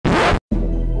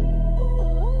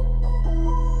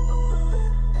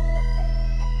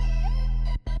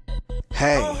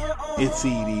It's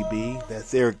EDB,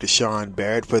 that's Eric Deshaun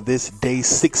Barrett, for this day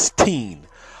 16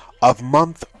 of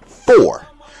month 4,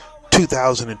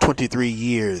 2023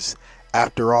 years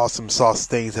after awesome sauce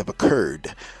things have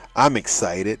occurred. I'm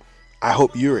excited. I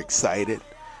hope you're excited.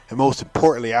 And most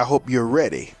importantly, I hope you're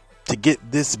ready to get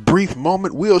this brief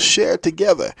moment we'll share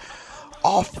together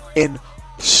off and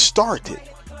started.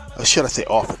 Or should I say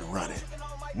off and running?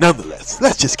 Nonetheless,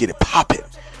 let's just get it popping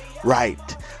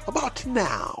right about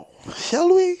now,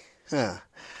 shall we? I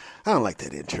don't like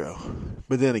that intro.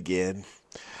 But then again,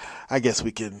 I guess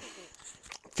we can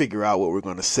figure out what we're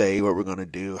going to say, what we're going to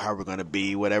do, how we're going to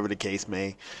be, whatever the case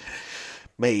may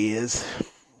is.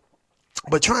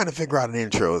 But trying to figure out an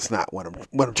intro is not what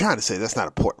I'm trying to say. That's not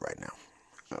important right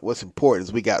now. What's important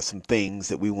is we got some things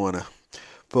that we want to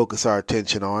focus our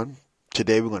attention on.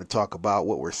 Today we're going to talk about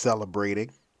what we're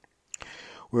celebrating.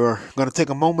 We're going to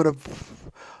take a moment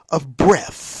of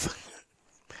breath.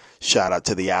 Shout out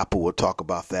to the Apple. We'll talk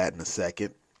about that in a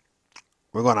second.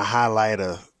 We're going to highlight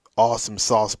a awesome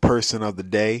sauce person of the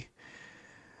day.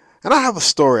 And I have a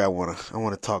story I want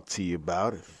to talk to you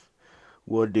about.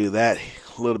 We'll do that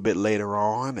a little bit later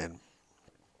on. And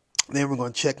then we're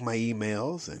going to check my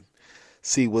emails and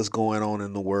see what's going on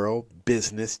in the world,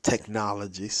 business,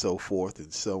 technology, so forth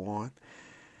and so on.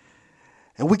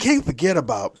 And we can't forget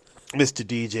about Mr.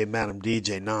 DJ, Madam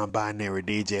DJ, non-binary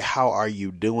DJ. How are you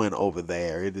doing over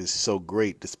there? It is so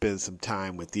great to spend some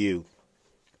time with you.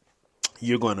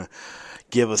 You're going to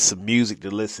give us some music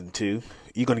to listen to.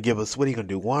 You're going to give us, what are you going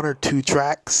to do, 1 or 2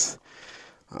 tracks?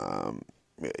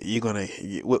 You're going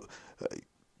to,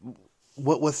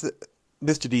 what's the,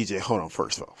 Mr. DJ, hold on,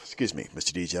 first of all, excuse me,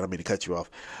 Mr. DJ, I don't mean to cut you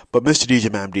off, but Mr. DJ,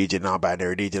 Madam DJ,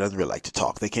 non-binary DJ doesn't really like to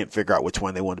talk. They can't figure out which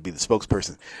one they want to be the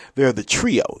spokesperson. They're the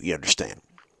trio, you understand,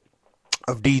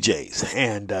 of DJs,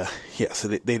 and so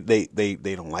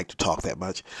they don't like to talk that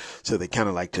much, so they kind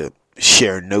of like to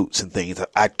share notes and things.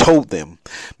 I told them,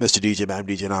 Mr. DJ, Madam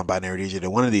DJ, non-binary DJ, that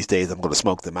one of these days I'm going to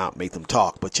smoke them out and make them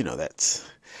talk, but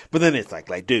but then it's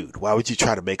like, dude, why would you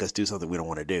try to make us do something we don't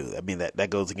want to do? I mean, that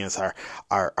goes against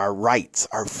our rights,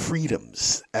 our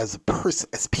freedoms as a person,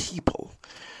 as people.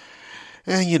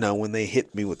 And, when they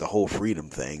hit me with the whole freedom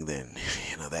thing, then,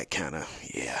 that kind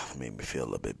of, made me feel a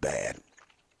little bit bad.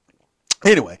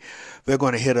 Anyway, they're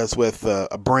going to hit us with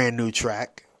a brand new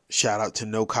track. Shout out to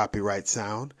No Copyright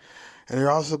Sound. And they're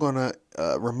also going to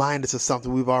remind us of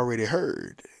something we've already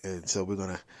heard. And so we're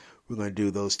going to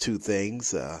do those two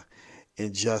things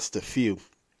in just a few.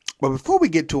 But before we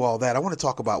get to all that, I want to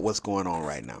talk about what's going on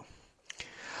right now.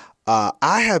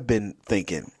 I have been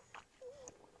thinking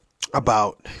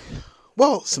about,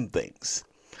 some things.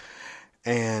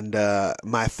 And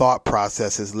my thought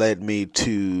process has led me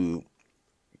to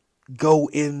go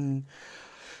in.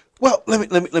 Well,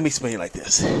 let me explain it like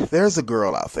this. There's a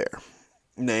girl out there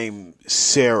named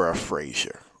Sarah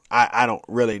Fraser. I don't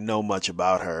really know much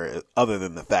about her other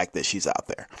than the fact that she's out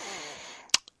there.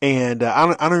 And I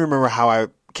don't remember how I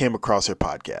came across her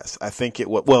podcast. I think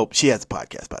she has a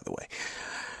podcast, by the way.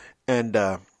 And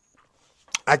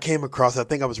I came across, I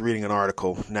think I was reading an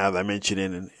article, now that I mentioned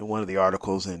it in one of the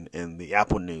articles in the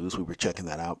Apple News. We were checking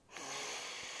that out.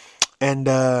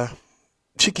 And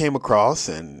she came across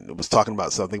and was talking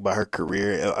about something about her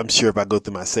career. I'm sure if I go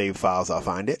through my saved files, I'll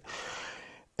find it.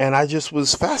 And I just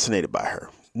was fascinated by her.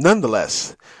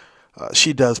 Nonetheless,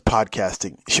 she does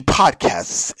podcasting. She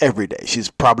podcasts every day. She's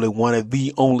probably one of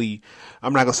the only,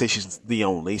 I'm not going to say she's the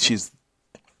only. She's,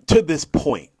 to this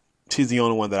point, she's the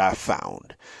only one that I've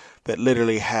found that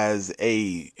literally has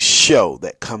a show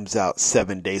that comes out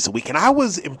 7 days a week. And I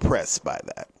was impressed by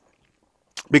that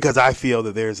because I feel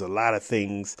that there's a lot of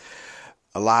things,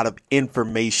 a lot of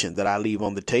information that I leave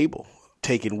on the table,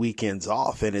 taking weekends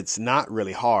off. And it's not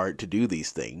really hard to do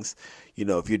these things.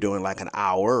 If you're doing like an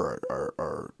hour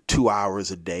or 2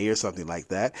 hours a day or something like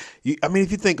that.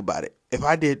 If you think about it, if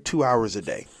I did 2 hours a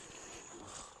day,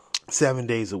 7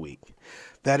 days a week,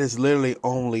 that is literally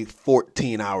only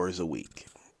 14 hours a week.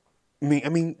 I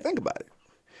mean, think about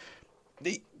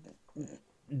it.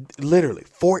 Literally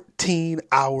 14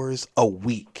 hours a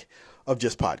week of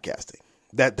just podcasting.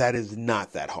 That is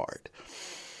not that hard.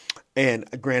 And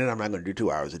granted, I'm not going to do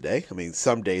 2 hours a day.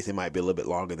 Some days it might be a little bit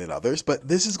longer than others, but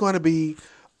this is going to be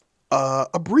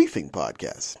a briefing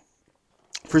podcast.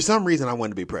 For some reason, I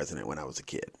wanted to be president when I was a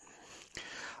kid.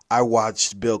 I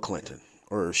watched Bill Clinton,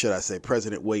 or should I say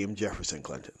President William Jefferson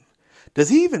Clinton. Does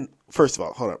he even, first of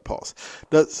all, hold on, pause.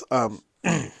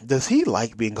 Does he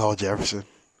like being called Jefferson?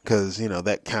 Because,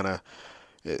 that kind of,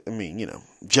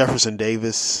 Jefferson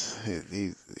Davis,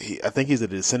 I think he's a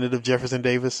descendant of Jefferson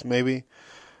Davis, maybe.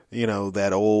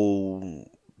 That old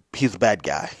he's a bad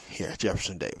guy here,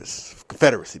 Jefferson Davis,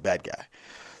 Confederacy, bad guy.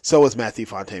 So was Matthew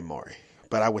Fontaine Maury.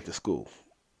 But I went to school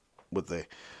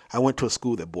I went to a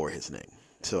school that bore his name.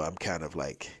 So I'm kind of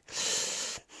like,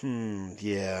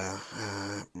 yeah,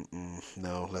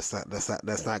 no, let's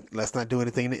not do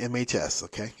anything to MHS,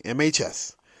 okay?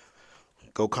 MHS,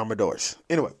 go Commodores.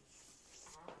 Anyway,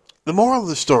 the moral of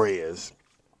the story is,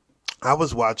 I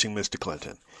was watching Mr.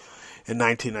 Clinton in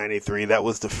 1993. That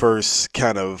was the first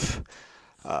kind of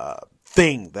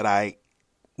thing that I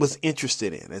was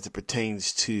interested in as it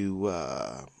pertains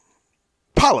to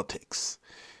politics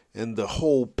and the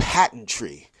whole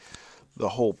patentry, the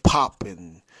whole pop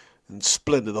and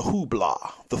splendor, the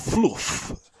hoopla, the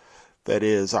fluff that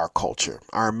is our culture,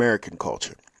 our American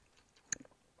culture.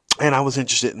 And I was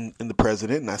interested in the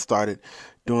president, and I started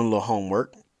doing a little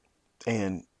homework.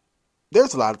 And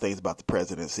there's a lot of things about the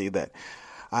presidency that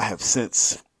I have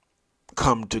since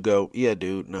come to go, yeah,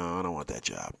 dude, no, I don't want that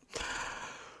job.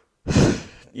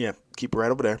 Yeah, keep it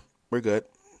right over there. We're good.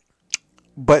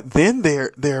 But then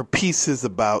there are pieces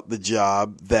about the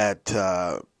job that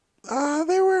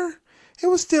it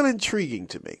was still intriguing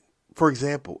to me. For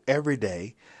example, every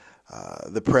day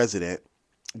the president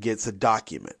gets a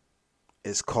document.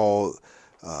 It's called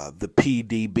the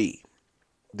PDB.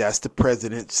 That's the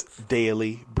president's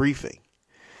daily briefing.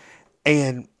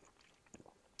 And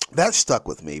that stuck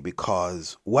with me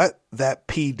because what that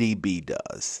PDB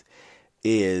does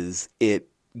is it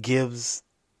gives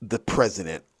the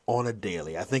president on a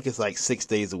daily, I think it's like 6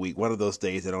 days a week. One of those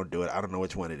days they don't do it. I don't know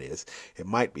which one it is. It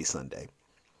might be Sunday.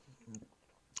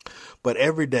 But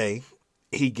every day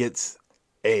he gets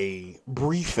a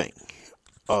briefing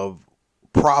of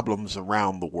problems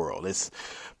around the world. It's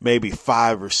maybe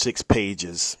 5 or 6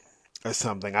 pages or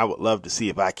something. I would love to see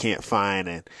if I can't find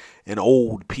an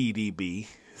old PDB,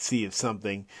 see if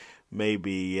something may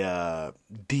be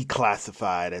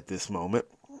declassified at this moment.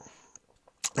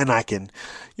 And I can,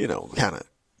 kind of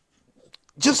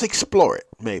just explore it,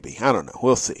 maybe. I don't know.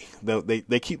 We'll see.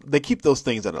 They keep those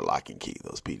things under lock and key,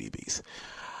 those PDBs.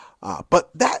 But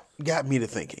that got me to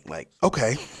thinking, like,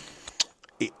 okay,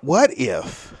 what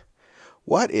if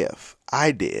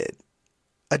I did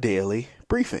a daily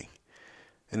briefing?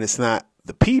 And it's not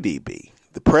the PDB,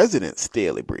 the president's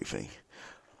daily briefing,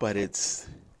 but it's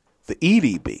the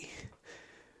EDB.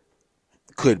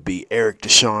 Could be Eric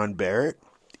Deshaun Barrett,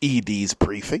 ED's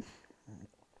briefing,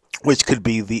 which could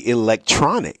be the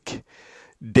electronic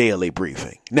daily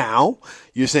briefing. Now,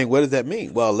 you're saying, what does that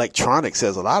mean? Well, electronic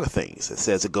says a lot of things. It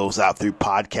says it goes out through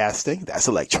podcasting. That's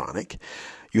electronic.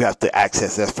 You have to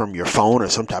access that from your phone or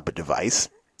some type of device.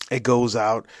 It goes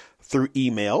out through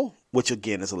email, which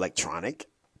again is electronic.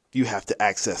 You have to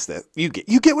access that. You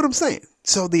get what I'm saying?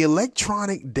 So the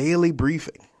electronic daily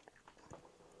briefing,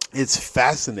 it's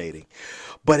fascinating.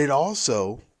 But it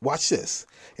also, watch this,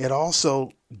 it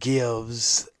also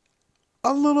gives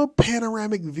a little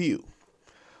panoramic view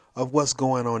of what's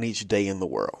going on each day in the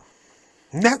world.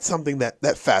 And that's something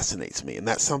that fascinates me. And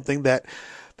that's something that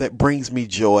brings me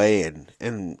joy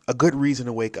and a good reason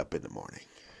to wake up in the morning.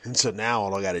 And so now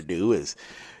all I got to do is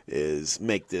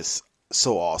make this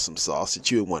so awesome sauce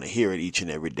that you would want to hear it each and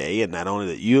every day. And not only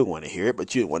that you would want to hear it,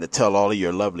 but you would want to tell all of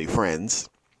your lovely friends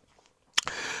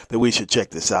that we should check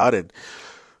this out. And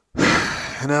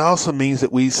that also means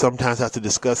that we sometimes have to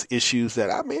discuss issues that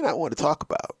I may not want to talk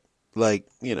about. Like,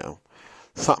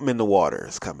 something in the water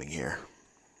is coming here.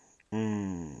 I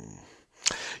don't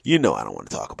want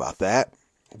to talk about that.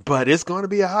 But it's going to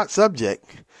be a hot subject.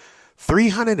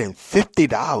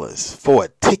 $350 for a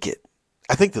ticket.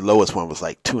 I think the lowest one was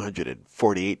like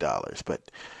 $248,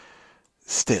 but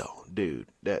still, dude,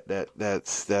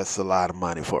 that's a lot of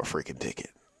money for a freaking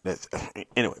ticket.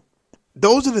 Anyway,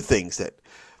 those are the things that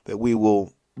we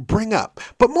will bring up.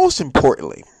 But most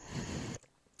importantly,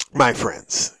 my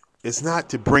friends, it's not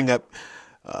to bring up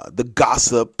the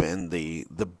gossip and the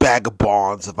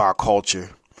vagabonds of our culture.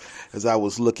 As I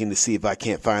was looking to see if I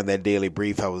can't find that daily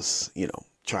brief, I was,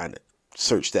 trying to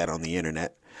search that on the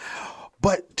internet.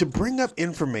 But to bring up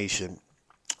information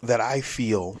that I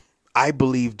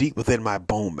believe deep within my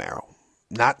bone marrow,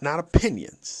 not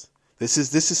opinions. This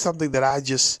is something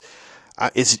that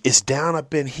it's down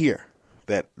up in here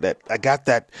that I got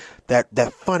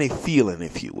that funny feeling,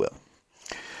 if you will,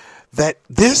 that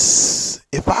this,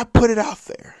 if I put it out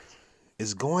there,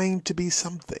 is going to be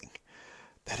something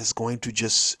that is going to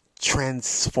just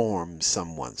transform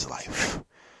someone's life.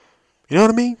 You know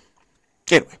what I mean?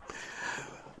 Anyway,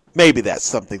 maybe that's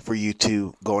something for you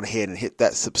to go ahead and hit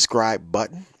that subscribe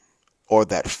button or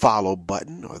that follow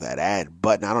button or that add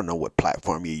button. I don't know what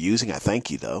platform you're using. I thank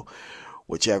you, though,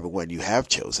 whichever one you have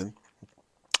chosen.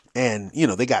 And,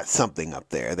 they got something up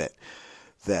there that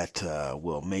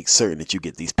will make certain that you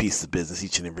get these pieces of business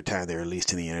each and every time they're released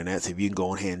to the internet. So if you can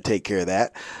go ahead and take care of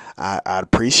that, I'd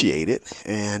appreciate it.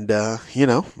 And,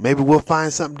 maybe we'll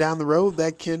find something down the road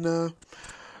that can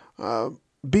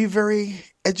be very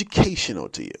educational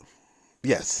to you.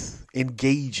 Yes,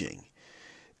 engaging,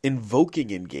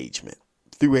 invoking engagement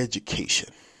through education.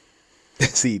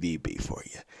 CDB for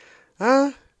you.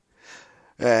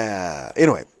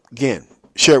 Anyway, again,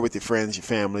 share it with your friends, your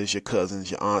families, your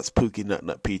cousins, your aunts, Pookie,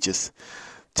 Nut, Peaches.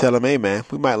 Tell them, hey, man,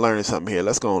 we might learn something here.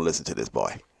 Let's go and listen to this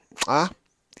boy.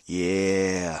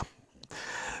 Yeah.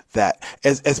 That,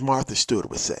 as Martha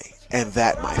Stewart would say, and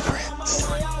that, my friends,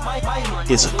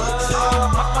 is a good thing.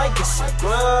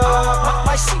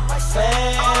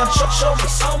 Show me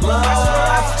some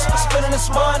love. Spending this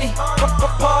money,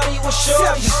 party with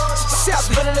shorties.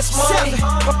 Spending this money,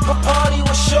 party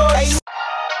with shorties.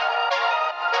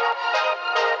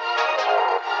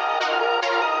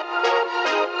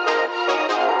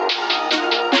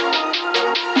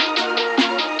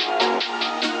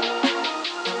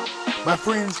 My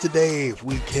friends, today, if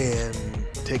we can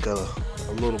take a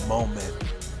little moment,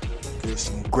 there's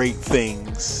some great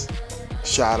things.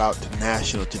 Shout out to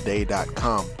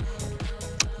nationaltoday.com.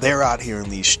 They're out here in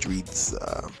these streets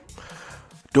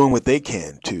doing what they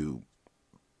can to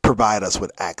provide us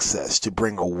with access, to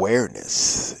bring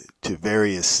awareness to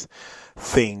various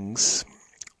things,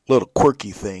 little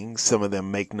quirky things. Some of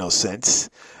them make no sense,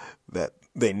 that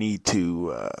they need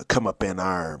to come up on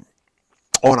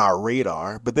our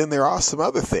radar. But then there are some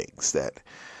other things that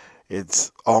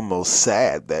it's almost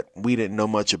sad that we didn't know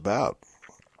much about.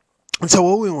 And so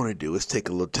what we want to do is take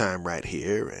a little time right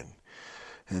here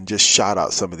and just shout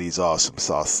out some of these awesome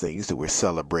sauce things that we're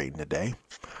celebrating today.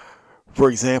 For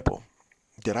example,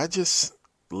 did I just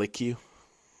lick you?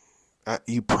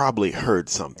 You probably heard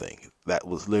something that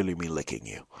was literally me licking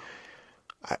you.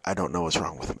 I don't know what's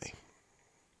wrong with me.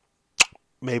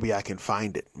 Maybe I can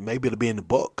find it. Maybe it'll be in the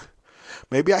book.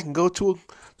 Maybe I can go to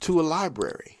a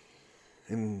library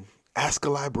and ask a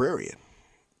librarian.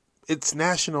 It's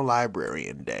National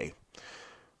Librarian Day.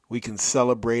 We can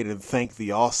celebrate and thank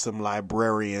the awesome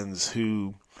librarians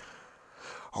who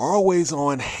are always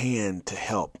on hand to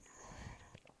help.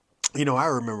 I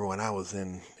remember when I was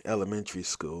in elementary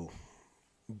school,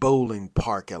 Bowling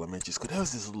Park Elementary School, there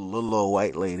was this little old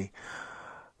white lady.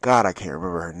 God, I can't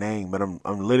remember her name, but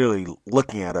I'm literally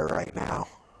looking at her right now.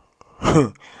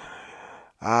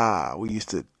 We used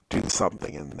to do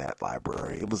something in that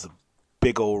library. It was a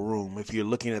big old room. If you're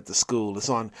looking at the school, it's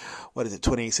on,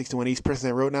 2861 East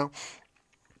President Road now?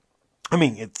 I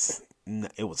mean,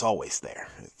 it was always there.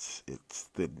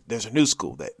 There's a new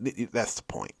school. That's the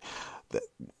point.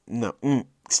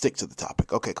 Stick to the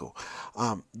topic. Okay, cool.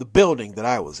 The building that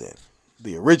I was in,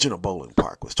 the original bowling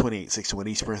park, was 2861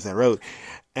 East President Road.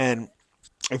 And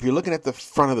if you're looking at the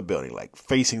front of the building, like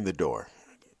facing the door,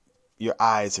 your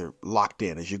eyes are locked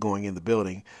in as you're going in the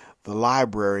building. The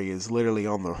library is literally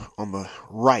on the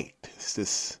right. It's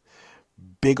this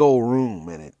big old room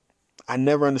in it. I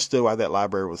never understood why that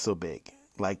library was so big.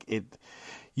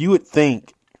 You would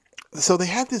think, so they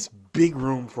had this big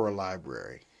room for a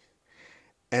library,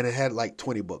 and it had like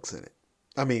 20 books in it.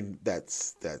 I mean,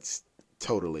 that's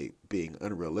totally being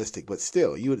unrealistic, but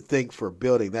still, you would think for a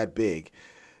building that big,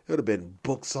 it would have been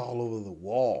books all over the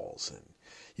walls, and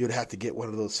you'd have to get one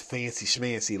of those fancy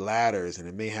schmancy ladders, and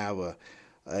it may have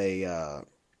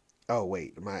oh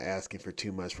wait, am I asking for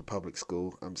too much for public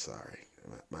school? I'm sorry,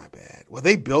 my bad. Well,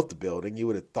 they built the building. You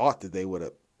would have thought that they would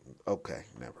have, okay,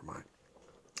 never mind.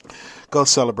 Go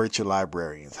celebrate your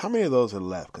librarians. How many of those are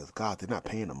left? Because God, they're not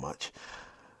paying them much.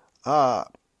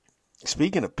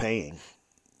 Speaking of paying,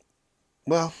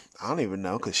 well, I don't even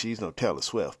know, because she's no Taylor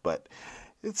Swift, but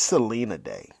it's Selena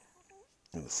Day.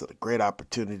 And it's a great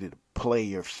opportunity to play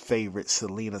your favorite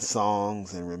Selena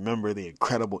songs and remember the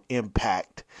incredible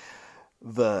impact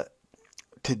the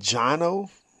Tejano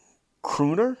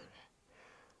crooner,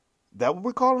 that what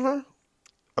we're calling her?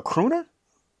 A crooner?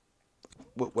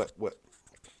 What?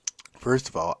 First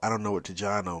of all, I don't know what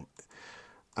Tejano,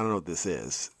 I don't know what this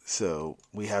is. So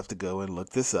we have to go and look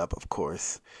this up, of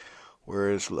course.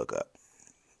 Where is look up?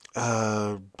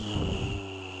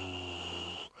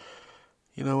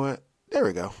 You know what? There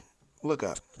we go. Look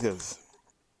up this.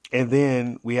 And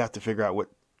then we have to figure out what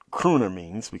crooner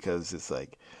means, because it's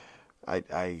like,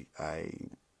 I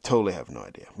totally have no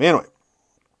idea. But anyway,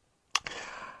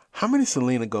 how many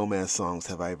Selena Gomez songs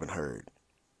have I even heard?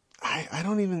 I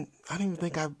don't even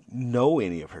think I know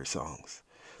any of her songs.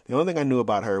 The only thing I knew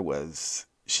about her was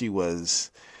she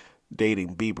was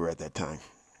dating Bieber at that time.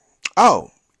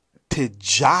 Oh,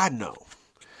 Tejano.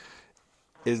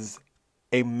 is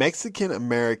a Mexican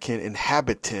American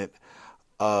inhabitant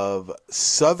of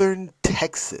southern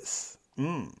Texas.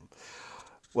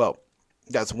 Well,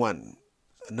 that's one.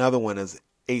 Another one is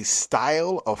a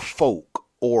style of folk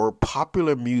or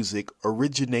popular music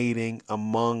originating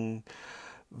among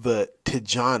the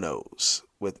Tejanos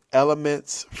with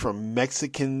elements from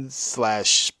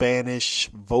Mexican/Spanish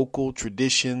vocal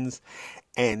traditions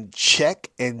and Czech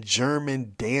and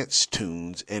German dance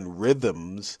tunes and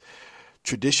rhythms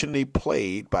traditionally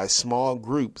played by small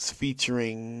groups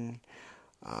featuring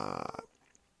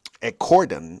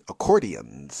accordions,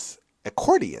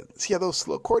 yeah, those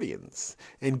little accordions,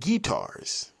 and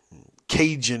guitars.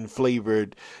 Cajun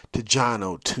flavored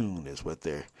Tejano tune is what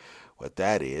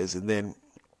that is. And then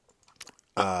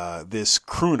this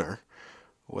crooner,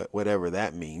 whatever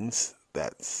that means,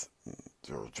 that's,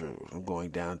 I'm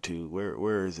going down to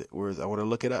where is it? I want to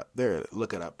look it up. There,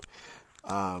 look it up.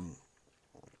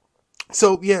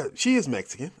 So yeah, she is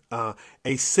Mexican. A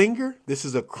singer. This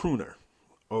is a crooner.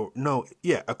 Oh no,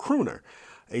 yeah, a crooner.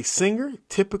 A singer,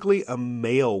 typically a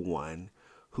male one,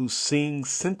 who sings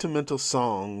sentimental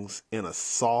songs in a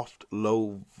soft,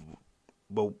 low.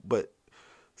 But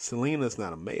Selena's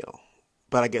not a male.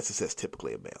 But I guess it says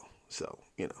typically a male. So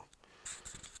yeah.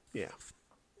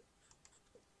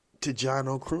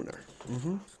 Tejano crooner.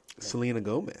 Selena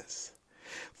Gomez.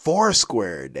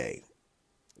 Foursquare Day.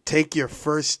 Take your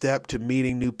first step to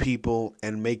meeting new people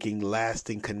and making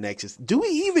lasting connections. Do we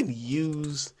even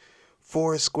use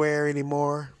Foursquare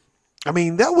anymore? I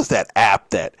mean, that was that app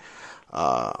that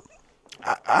I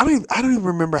don't even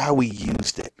remember how we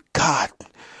used it. God,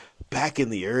 back in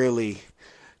the early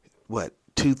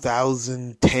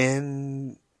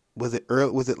 2010, was it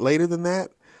early? Was it later than that?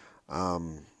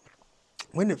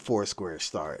 When did Foursquare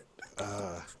start?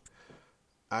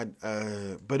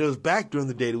 But it was back during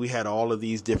the day that we had all of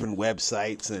these different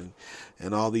websites and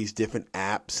all these different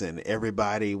apps, and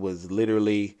everybody was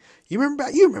literally. You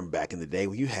remember back in the day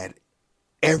when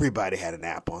everybody had an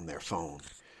app on their phone,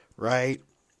 right?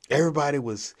 Everybody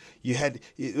was.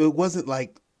 It wasn't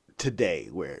like today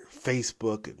where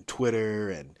Facebook and Twitter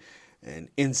and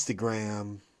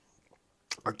Instagram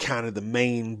are kind of the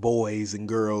main boys and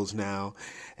girls now,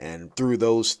 and through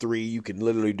those three you can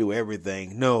literally do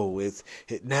everything. No,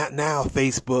 now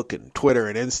Facebook and Twitter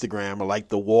and Instagram are like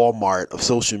the Walmart of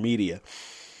social media.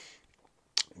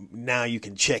 Now you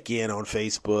can check in on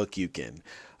Facebook, you can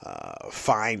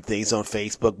find things on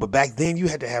Facebook, but back then you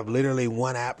had to have literally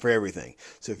one app for everything.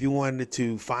 So if you wanted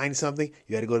to find something,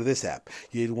 you had to go to this app.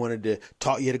 You wanted to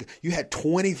talk, you had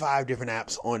 25 different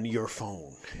apps on your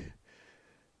phone.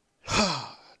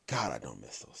 God, I don't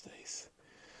miss those days.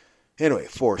 Anyway,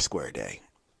 Foursquare Day.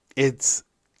 It's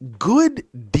Good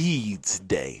Deeds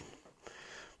Day.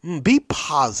 Be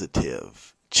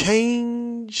positive.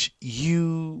 Change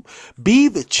you. Be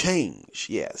the change,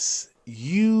 yes,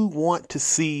 you want to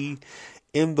see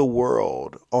in the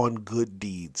world on Good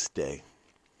Deeds Day.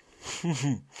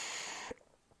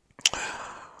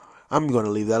 I'm going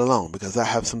to leave that alone because I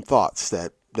have some thoughts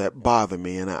that bother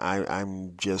me, and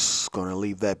I'm just going to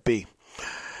leave that be.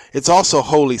 It's also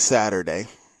Holy Saturday.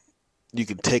 You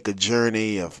can take a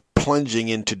journey of plunging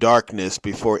into darkness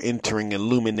before entering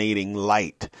illuminating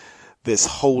light.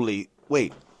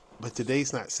 Wait, but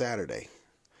today's not Saturday.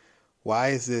 Why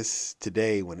is this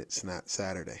today when it's not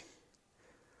Saturday?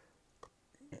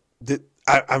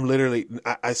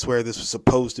 I swear this was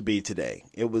supposed to be today.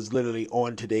 It was literally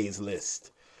on today's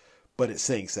list, but it's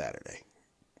saying Saturday.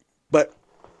 But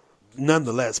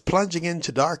nonetheless, plunging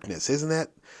into darkness, isn't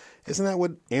that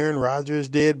what Aaron Rodgers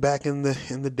did back in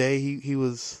the day? He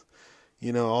was,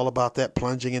 all about that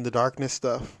plunging into darkness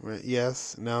stuff. Right?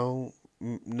 Yes, no,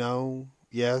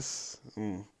 yes.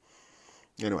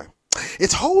 Anyway,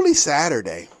 it's Holy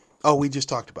Saturday. Oh, we just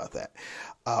talked about that.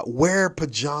 Wear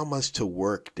pajamas to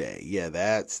work day. Yeah,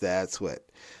 that's what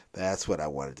I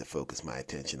wanted to focus my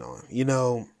attention on.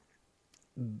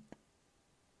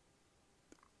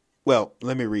 Well,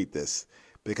 let me read this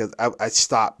because I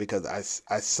stopped because I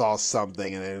saw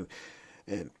something and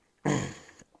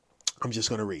I'm just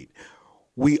going to read.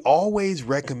 We always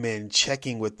recommend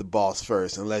checking with the boss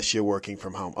first unless you're working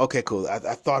from home. Okay, cool. I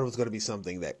thought it was going to be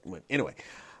something that went. Anyway,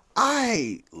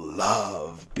 I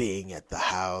love being at the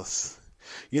house.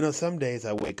 Some days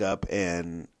I wake up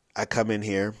and I come in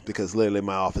here because literally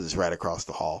my office is right across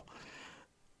the hall.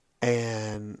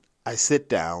 And I sit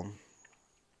down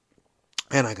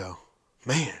and I go,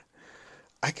 man,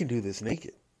 I can do this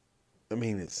naked. I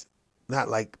mean, it's not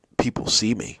like people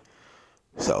see me.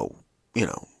 So,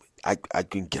 I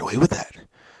can get away with that.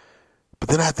 But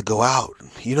then I have to go out.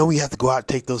 We have to go out and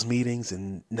take those meetings,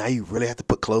 and now you really have to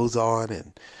put clothes on,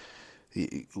 and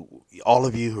All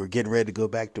of you who are getting ready to go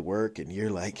back to work and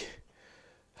you're like,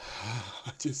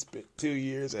 I just spent 2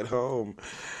 years at home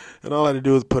and all I had to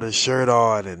do was put a shirt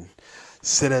on and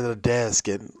sit at a desk,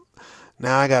 and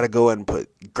now I got to go and put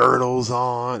girdles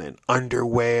on and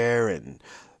underwear and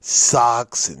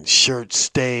socks and shirt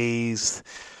stays.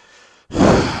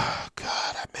 God,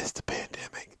 I missed the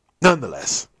pandemic.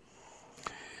 Nonetheless,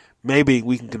 maybe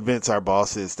we can convince our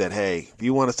bosses that, hey, if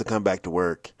you want us to come back to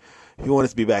work, if you want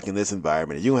us to be back in this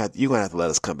environment, you're gonna have to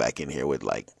let us come back in here with,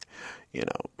 like,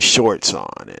 shorts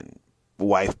on and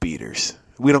wife beaters.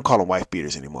 We don't call them wife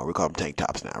beaters anymore. We call them tank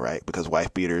tops now, right? Because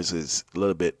wife beaters is a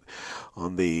little bit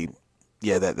on the,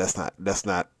 that's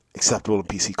not acceptable in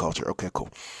PC culture. Okay, cool.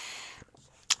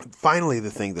 Finally, the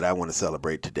thing that I want to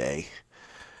celebrate today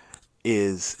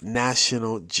is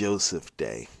National Joseph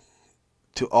Day.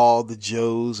 To all the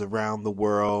Joes around the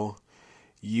world,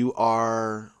 you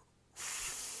are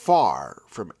far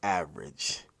from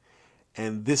average,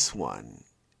 and this one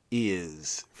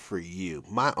is for you.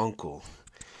 My uncle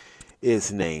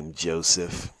is named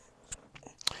Joseph.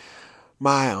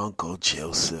 My Uncle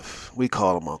Joseph. We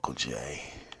call him Uncle Jay.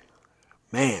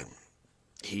 Man,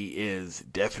 he is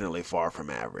definitely far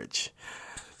from average.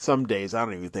 Some days I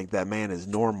don't even think that man is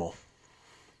normal.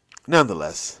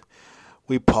 Nonetheless,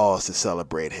 we pause to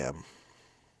celebrate him.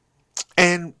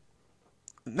 And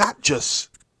not just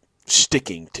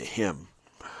sticking to him,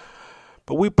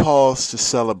 but we pause to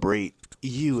celebrate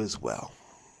you as well.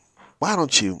 Why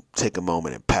don't you take a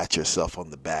moment and pat yourself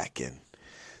on the back and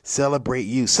celebrate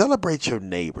you? Celebrate your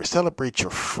neighbors. Celebrate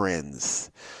your friends.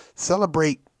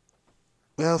 Celebrate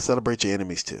your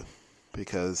enemies too.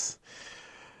 Because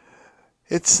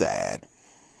it's sad.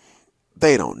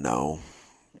 They don't know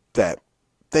that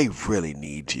they really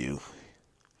need you.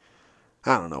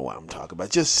 I don't know what I'm talking about.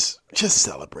 Just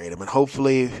celebrate them. And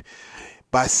hopefully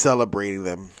by celebrating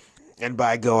them and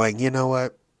by going, you know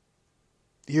what?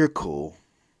 You're cool.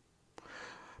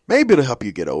 Maybe it'll help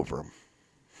you get over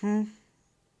them.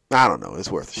 I don't know.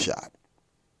 It's worth a shot.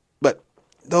 But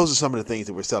those are some of the things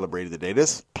that we're celebrating today.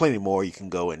 There's plenty more you can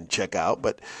go and check out.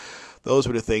 But those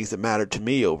were the things that mattered to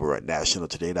me over at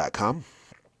nationaltoday.com.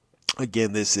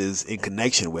 Again, this is in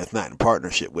connection with, not in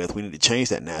partnership with. We need to change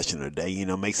that National Today,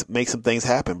 make some things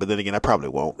happen. But then again, that probably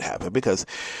won't happen because,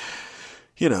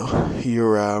 you're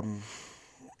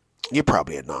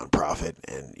probably a nonprofit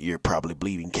and you're probably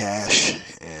bleeding cash.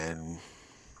 And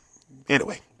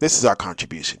anyway, this is our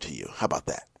contribution to you. How about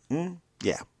that?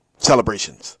 Yeah.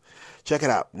 Celebrations. Check it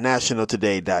out.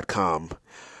 nationaltoday.com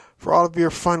for all of your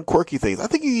fun, quirky things. I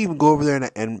think you can even go over there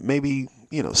and maybe,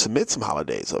 submit some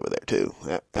holidays over there too.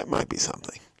 That might be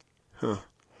something. Huh.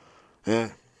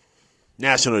 Yeah.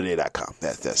 nationaltoday.com.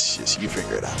 That's just, you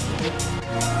figure it out.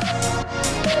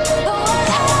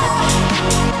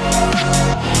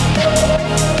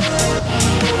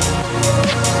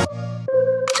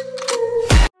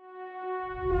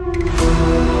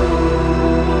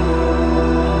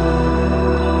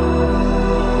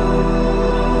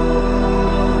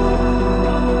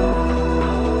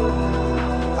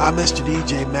 I'm Mr.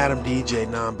 DJ, Madam DJ,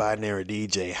 non-binary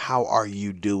DJ. How are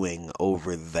you doing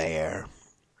over there?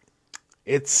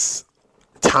 It's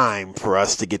time for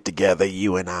us to get together,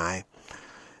 you and I.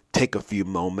 Take a few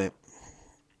moments.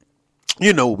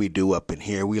 You know what we do up in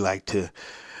here. We like to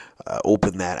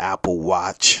open that Apple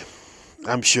Watch.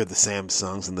 I'm sure the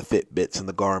Samsungs and the Fitbits and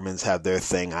the Garmins have their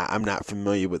thing. I'm not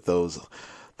familiar with those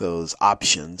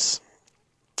options,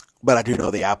 but I do know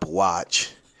the Apple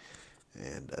Watch.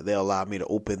 And they'll allow me to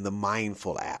open the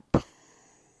Mindful app.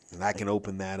 And I can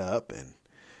open that up and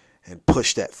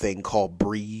push that thing called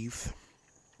Breathe.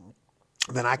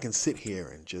 Then I can sit here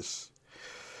and just...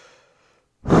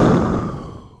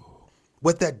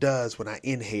 What that does when I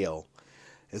inhale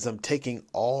is I'm taking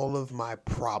all of my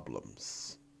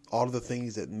problems, all of the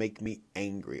things that make me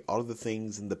angry, all of the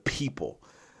things and the people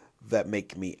that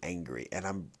make me angry. And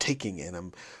I'm taking it and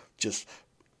I'm just...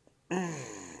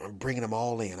 I'm bringing them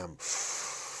all in. And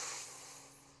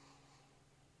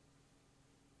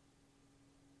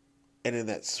in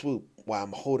that swoop, while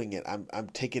I'm holding it, I'm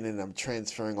taking it and I'm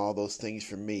transferring all those things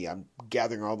from me. I'm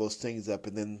gathering all those things up.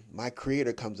 And then my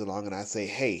creator comes along and I say,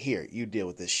 hey, here, you deal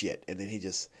with this shit. And then he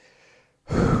just,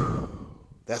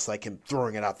 that's like him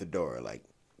throwing it out the door. Like,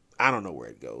 I don't know where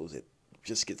it goes. It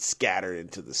just gets scattered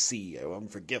into the sea of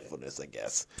unforgetfulness, I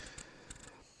guess.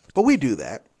 But we do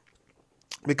that.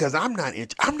 Because I'm not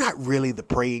really the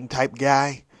praying type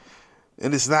guy.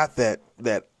 And it's not that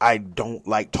I don't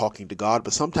like talking to God,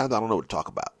 but sometimes I don't know what to talk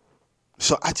about.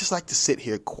 So I just like to sit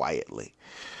here quietly.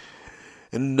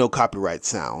 And no copyright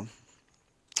sound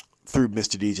through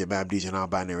Mr. DJ, Madam DJ,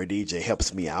 non-binary DJ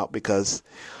helps me out because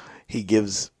he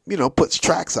gives, puts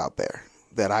tracks out there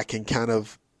that I can kind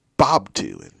of bob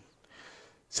to. And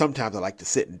sometimes I like to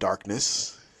sit in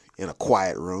darkness in a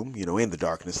quiet room, in the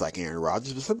darkness like Aaron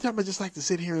Rodgers. But sometimes I just like to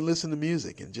sit here and listen to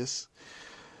music and just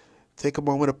take a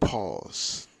moment of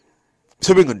pause.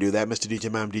 So we're going to do that, Mr. DJ,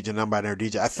 Ma'am DJ, Non-Binary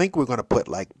DJ. I think we're going to put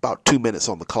like about 2 minutes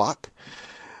on the clock.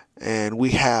 And we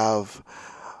have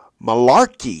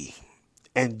Malarkey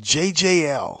and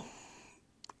JJL.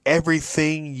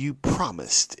 Everything You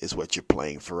Promised is what you're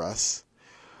playing for us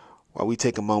while we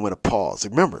take a moment of pause.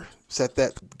 Remember,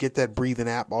 get that breathing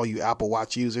app, all you Apple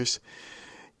Watch users.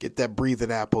 Get that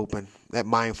breathing app open, that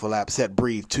mindful app, set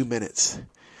breathe 2 minutes.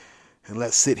 And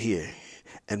let's sit here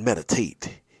and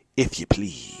meditate, if you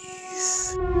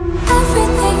please.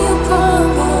 Everything you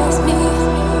promised me,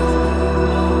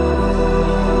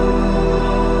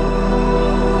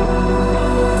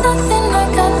 nothing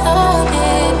like I thought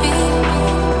it'd be.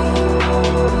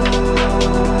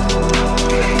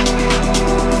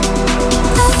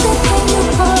 Everything you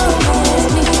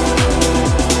promised me,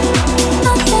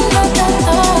 nothing like I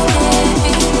thought it'd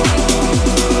be.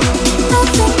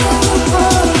 Everything you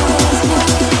promised me.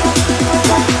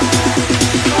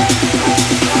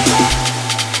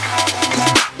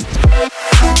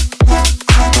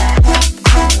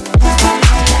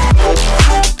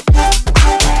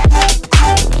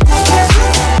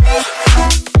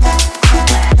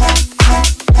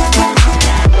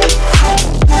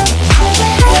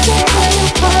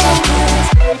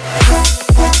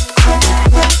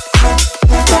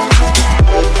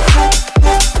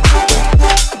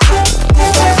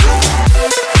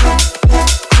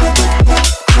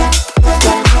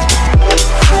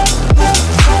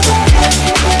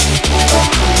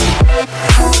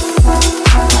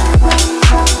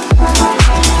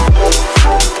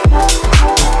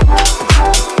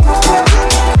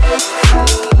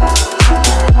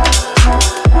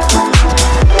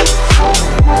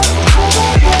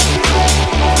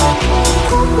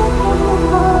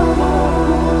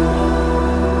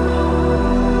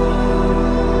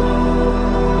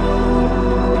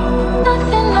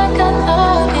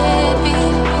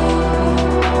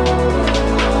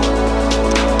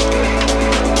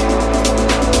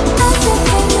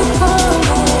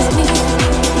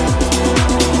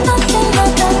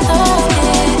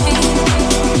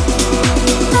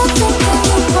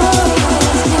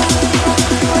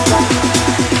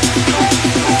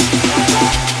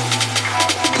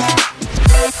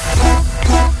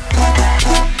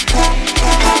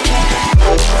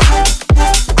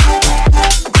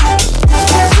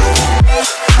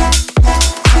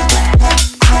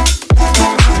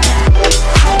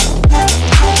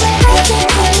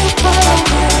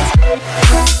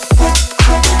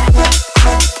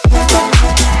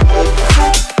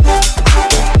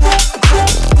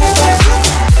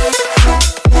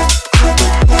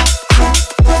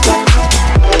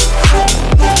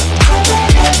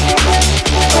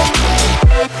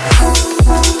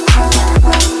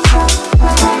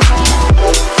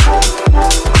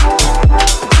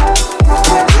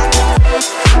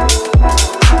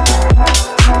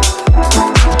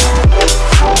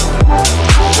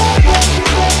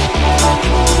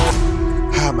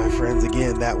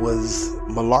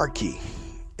 Malarkey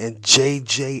and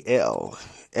JJL,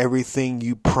 Everything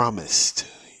You Promised.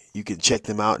 You can check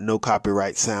them out, No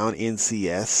Copyright Sound,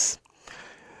 NCS.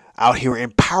 Out here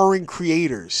empowering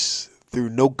creators through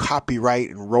no copyright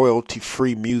and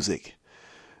royalty-free music.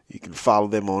 You can follow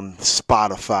them on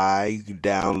Spotify. You can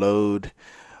download.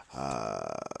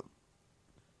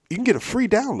 You can get a free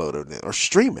download of it or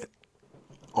stream it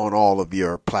on all of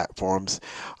your platforms.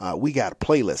 We got a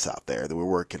playlist out there that we're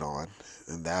working on,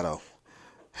 and that'll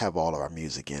have all of our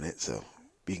music in it, so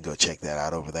you can go check that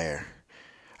out over there.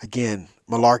 Again,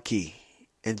 Malarkey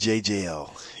and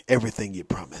JJL, Everything You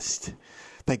Promised.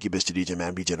 Thank you, Mr. DJ,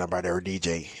 man, DJ, Non-Binary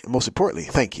DJ, and most importantly,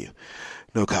 thank you,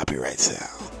 No Copyright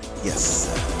Sound. Yes,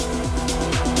 sir.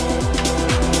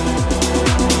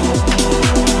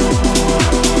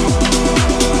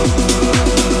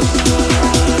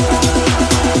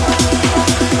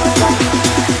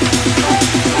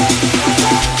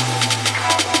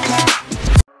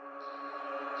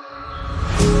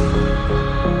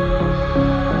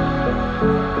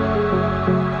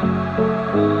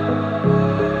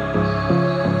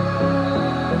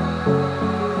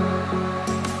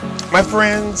 My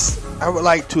friends, I would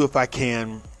like to, if I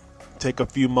can, take a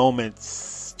few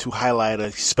moments to highlight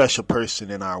a special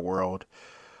person in our world,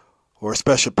 or a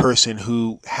special person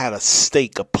who had a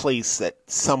stake, a place at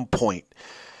some point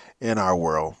in our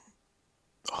world.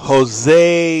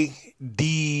 Jose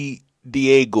D.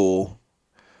 Diego,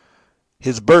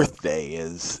 his birthday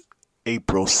is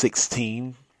April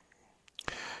 16.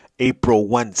 April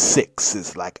 1/6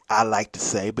 is like I like to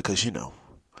say because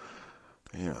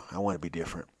I want to be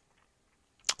different.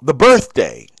 The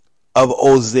birthday of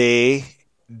Jose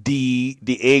D.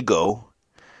 Diego,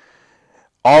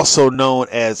 also known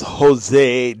as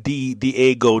Jose D.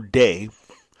 Diego Day.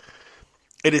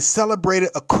 It is celebrated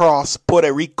across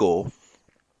Puerto Rico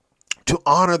to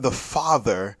honor the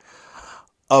father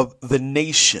of the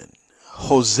nation,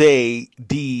 Jose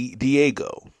D.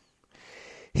 Diego.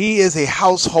 He is a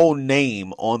household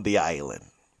name on the island.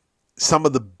 Some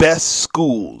of the best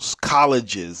schools,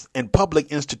 colleges, and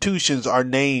public institutions are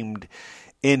named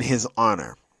in his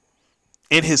honor.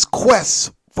 In his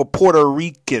quest for Puerto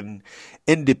Rican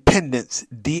independence,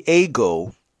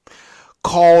 Diego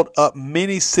called up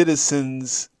many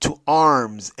citizens to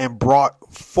arms and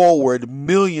brought forward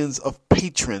millions of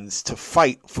patrons to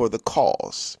fight for the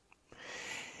cause.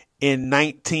 In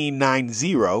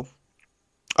 1990,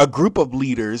 a group of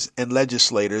leaders and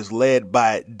legislators led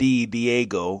by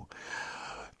Diego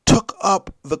took up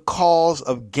the cause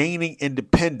of gaining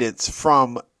independence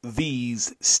from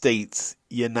these states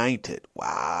united.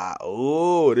 Wow.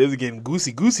 Oh, this is getting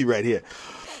goosey right here.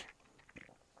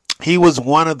 He was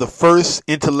one of the first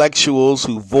intellectuals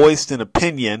who voiced an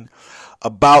opinion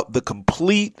about the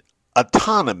complete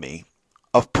autonomy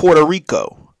of Puerto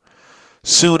Rico.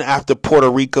 Soon after Puerto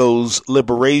Rico's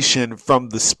liberation from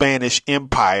the Spanish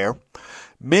Empire,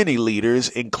 many leaders,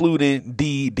 including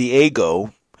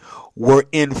Diego, were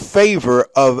in favor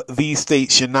of these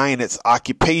states united's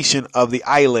occupation of the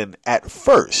island at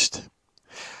first.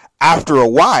 After a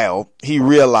while, he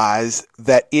realized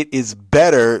that it is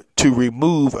better to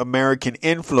remove American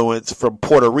influence from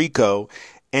Puerto Rico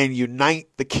and unite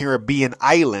the Caribbean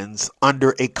islands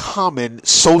under a common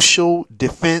social,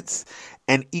 defense,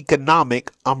 and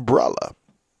economic umbrella.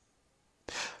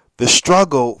 The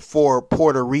struggle for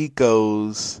Puerto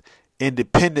Rico's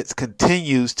independence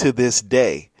continues to this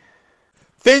day.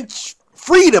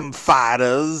 Freedom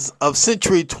fighters of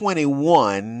Century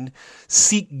 21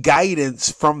 seek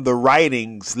guidance from the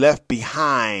writings left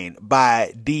behind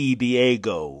by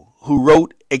Diego, who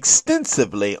wrote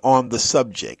extensively on the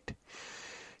subject.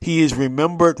 He is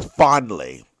remembered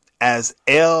fondly as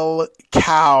El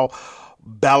Cal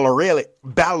Ballerillo,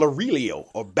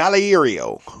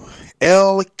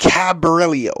 El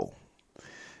Caballerillo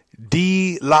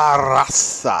de la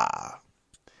Raza,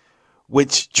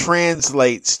 which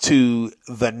translates to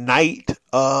the Knight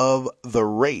of the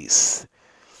Race.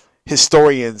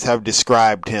 Historians have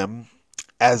described him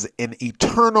as an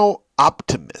eternal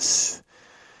optimist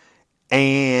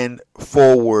and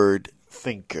forward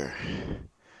thinker.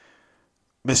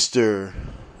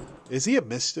 Is he a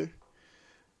mister?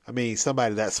 I mean,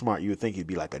 somebody that smart, you would think he'd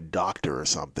be like a doctor or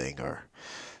something, or,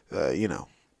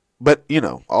 But,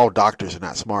 all doctors are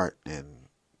not smart, and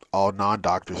all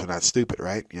non-doctors are not stupid,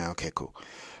 right? Yeah, okay, cool.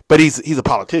 But he's a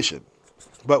politician.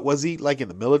 But was he like in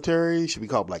the military? Should we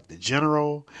call him like the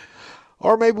general?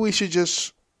 Or maybe we should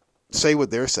just say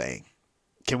what they're saying.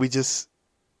 Can we just,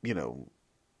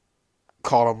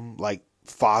 call him like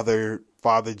Father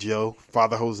Joe,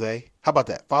 Father Jose? How about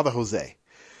that? Father Jose.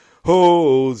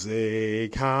 Jose,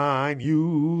 can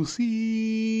you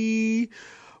see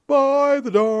by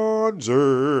the dawn's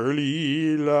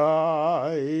early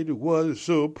light was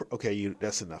so... Okay,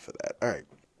 that's enough of that. All right.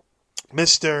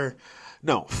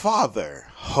 Father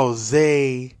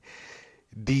Jose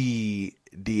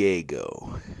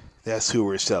Diego. That's who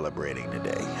we're celebrating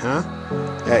today, huh?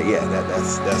 That's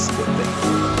a good thing.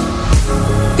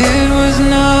 It was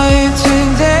night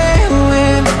today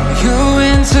when you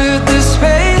entered the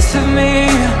space of me.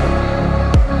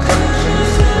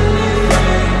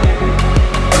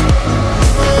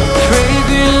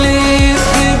 Fragrant leaves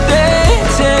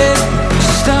debated,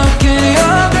 stuck in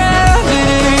your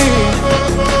gravity.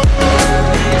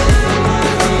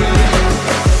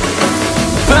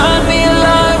 Burn me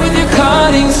alive with your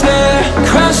cutting stare,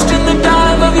 crushed in the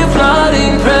dive of your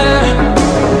flooding prayer.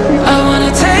 I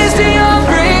wanna taste of your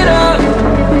freedom.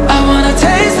 I wanna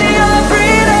taste of your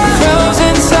freedom.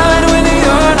 Frozen inside when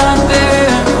you're not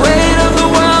there. Weight of the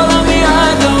world on me, I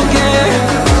don't care.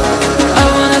 I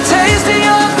wanna taste of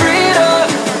your freedom.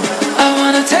 I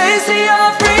wanna taste of your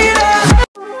freedom.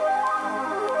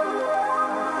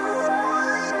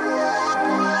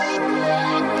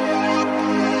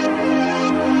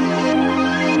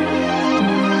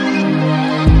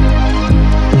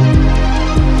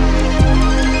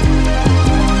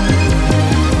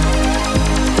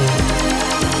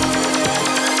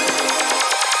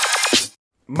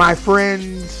 My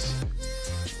friends,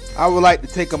 I would like to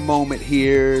take a moment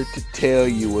here to tell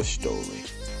you a story.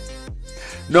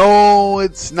 No,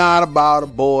 it's not about a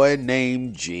boy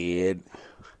named Jed.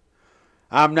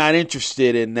 I'm not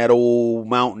interested in that old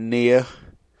mountaineer.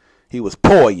 He was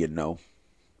poor, you know.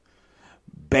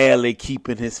 Barely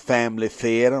keeping his family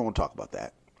fed. I don't want to talk about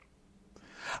that.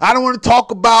 I don't want to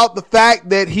talk about the fact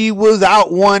that he was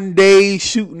out one day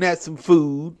shooting at some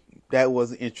food. That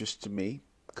was of interest to me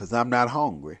because I'm not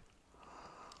hungry.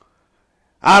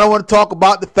 I don't want to talk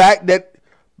about the fact that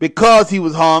because he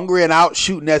was hungry and out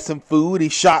shooting at some food, he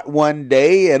shot one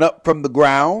day and up from the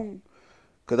ground,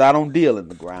 because I don't deal in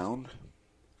the ground.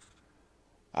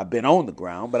 I've been on the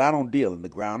ground, but I don't deal in the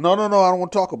ground. No, I don't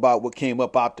want to talk about what came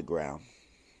up out the ground.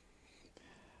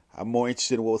 I'm more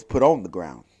interested in what was put on the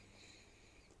ground.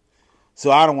 So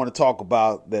I don't want to talk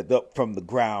about that up from the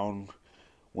ground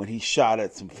when he shot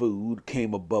at some food,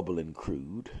 came a bubbling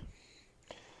crude.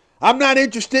 I'm not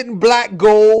interested in black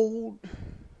gold.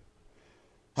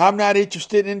 I'm not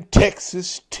interested in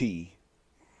Texas tea.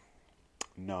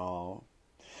 No.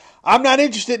 I'm not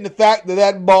interested in the fact that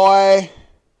that boy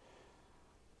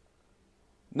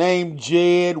named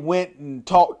Jed went and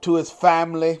talked to his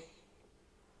family.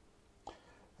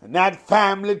 And that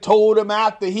family told him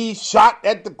after he shot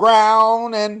at the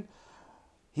ground and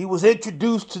he was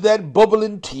introduced to that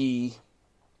bubbling tea.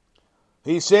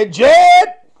 He said,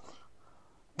 Jed,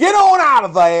 get on out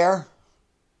of there.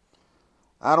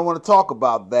 I don't want to talk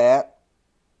about that,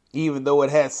 even though it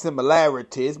has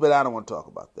similarities, but I don't want to talk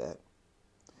about that.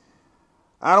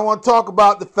 I don't want to talk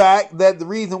about the fact that the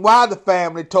reason why the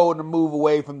family told him to move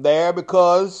away from there,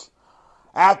 because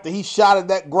after he shot at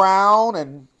that ground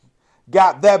and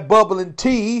got that bubbling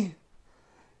tea,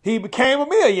 he became a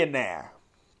millionaire.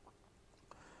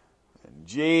 And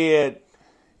Jed,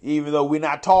 even though we're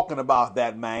not talking about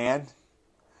that man,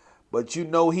 but you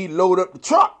know he loaded up the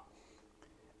truck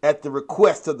at the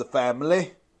request of the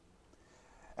family,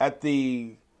 and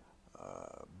he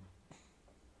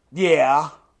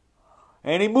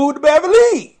moved to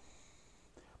Beverly.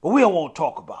 But we don't want to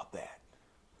talk about that.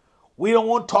 We don't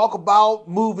want to talk about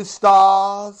movie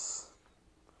stars.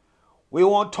 We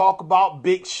don't want to talk about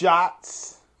big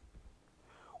shots.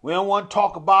 We don't want to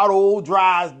talk about old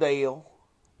Drysdale.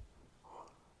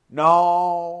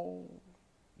 No.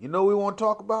 You know what we want to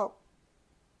talk about?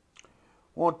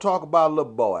 We want to talk about a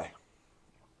little boy.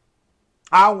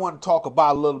 I want to talk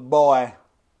about a little boy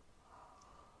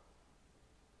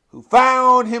who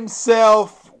found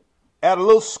himself at a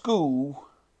little school.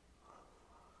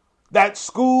 That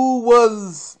school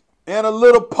was in a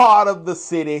little part of the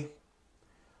city,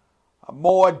 a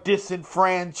more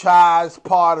disenfranchised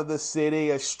part of the city,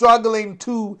 a struggling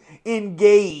to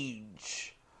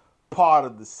engage part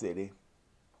of the city.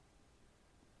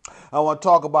 I want to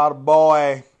talk about a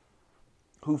boy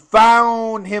who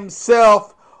found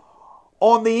himself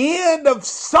on the end of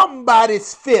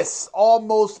somebody's fist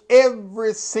almost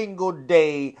every single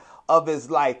day of his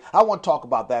life. I want to talk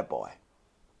about that boy.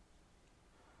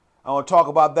 I want to talk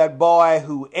about that boy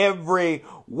who every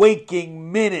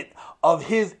waking minute of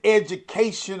his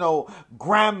educational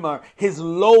grammar, his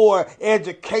lower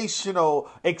educational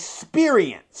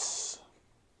experience,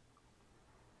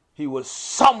 he was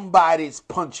somebody's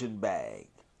punching bag.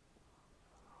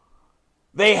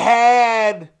 They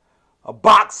had a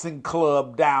boxing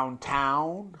club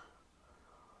downtown.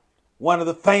 One of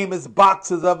the famous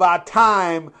boxers of our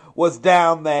time was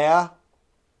down there.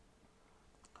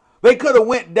 They could have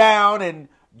went down and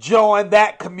joined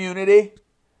that community.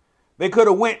 They could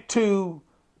have went to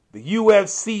the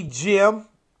UFC gym.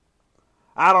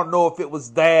 I don't know if it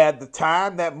was there at the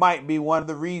time. That might be one of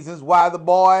the reasons why the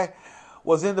boy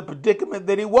was in the predicament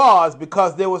that he was,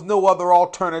 because there was no other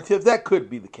alternative. That could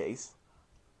be the case.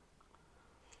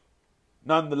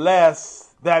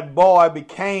 Nonetheless, that boy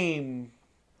became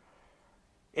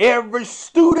every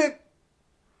student,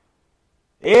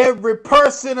 every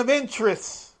person of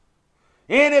interest,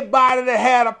 anybody that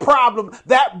had a problem,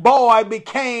 that boy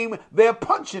became their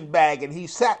punching bag, and he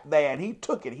sat there and he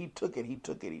took it.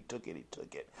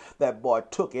 That boy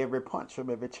took every punch from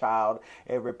every child,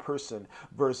 every person,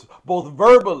 both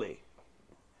verbally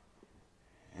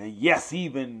and yes,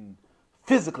 even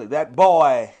physically. That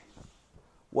boy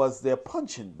was their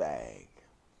punching bag.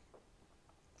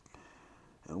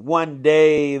 And one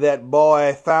day that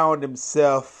boy found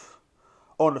himself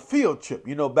on a field trip.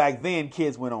 You know, back then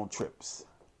kids went on trips.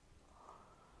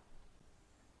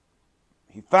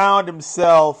 He found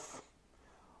himself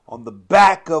on the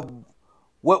back of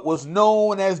what was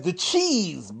known as the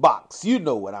cheese box. You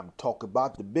know what I'm talking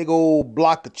about, the big old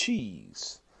block of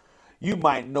cheese. You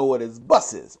might know it as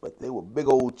buses, but they were big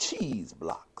old cheese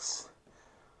blocks.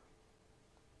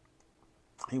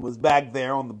 He was back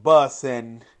there on the bus,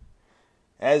 and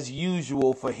as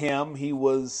usual for him, he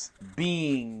was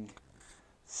being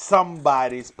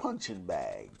somebody's punching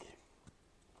bag.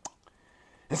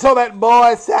 And so that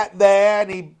boy sat there and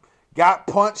he got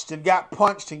punched and got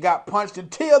punched and got punched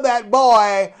until that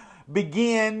boy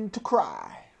began to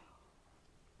cry.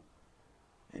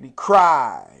 And he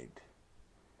cried.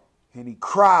 And he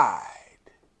cried.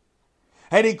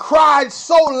 And he cried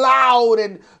so loud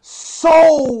and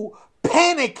so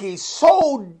panicky,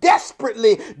 so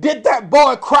desperately did that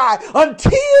boy cry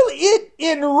until it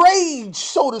enraged,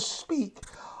 so to speak,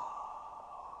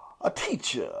 a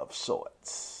teacher of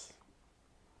sorts.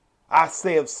 I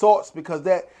say of sorts because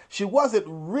that she wasn't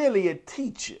really a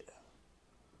teacher.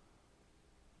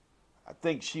 I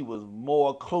think she was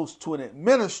more close to an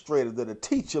administrator than a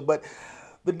teacher, but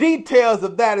the details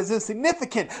of that is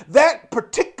insignificant. That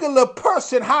particular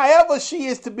person, however she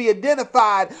is to be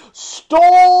identified,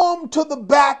 stormed to the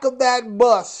back of that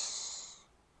bus.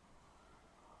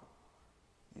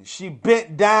 And she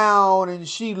bent down and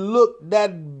she looked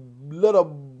that little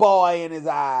boy in his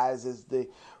eyes as the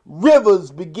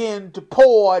rivers began to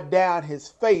pour down his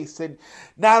face. And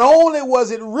not only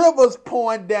was it rivers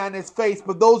pouring down his face,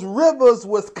 but those rivers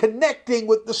was connecting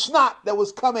with the snot that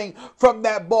was coming from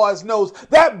that boy's nose.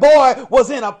 That boy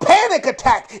was in a panic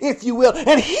attack, if you will.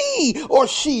 And he, or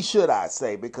she should I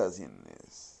say, because in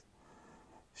this,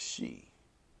 she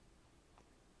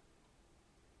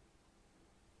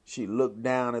looked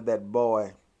down at that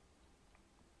boy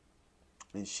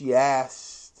and she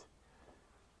asked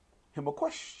him a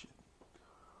question.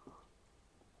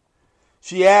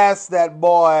 She asked that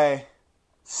boy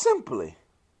simply,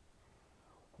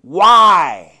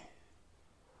 "Why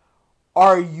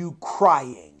are you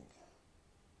crying?"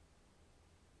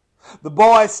 The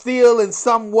boy, still in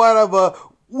somewhat of a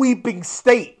weeping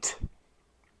state,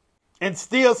 and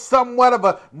still somewhat of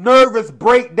a nervous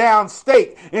breakdown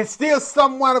state, and still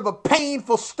somewhat of a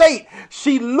painful state,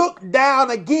 she looked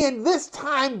down again, this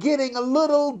time getting a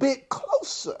little bit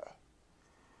closer.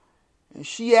 And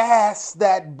she asked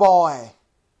that boy,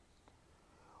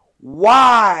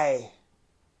 "Why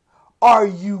are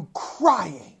you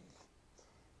crying?"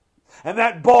 And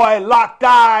that boy locked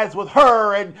eyes with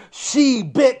her, and she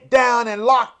bent down and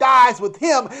locked eyes with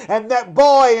him. And that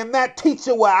boy and that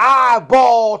teacher were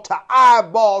eyeball to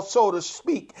eyeball, so to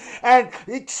speak. And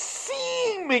it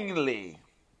seemingly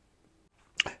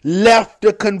left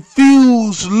a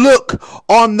confused look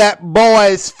on that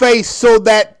boy's face, so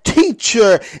that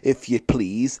teacher, if you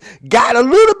please, got a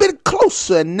little bit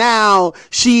closer. Now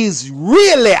she's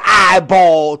really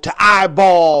eyeball to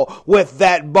eyeball with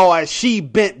that boy. She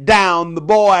bent down, the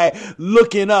boy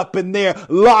looking up, and their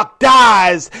locked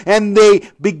eyes, and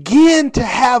they begin to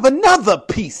have another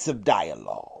piece of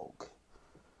dialogue.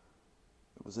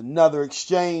 It was another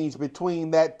exchange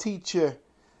between that teacher,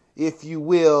 if you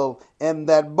will, and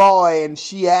that boy. And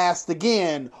she asked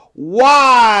again,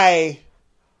 "Why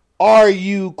are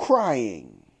you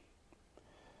crying?"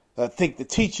 I think the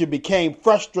teacher became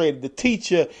frustrated. The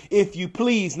teacher, if you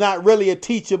please, not really a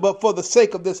teacher, but for the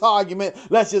sake of this argument,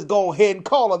 let's just go ahead and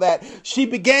call her that. She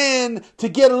began to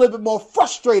get a little bit more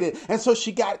frustrated. And so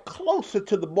she got closer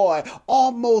to the boy,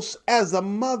 almost as a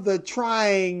mother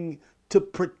trying to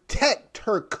protect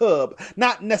her cub,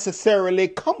 not necessarily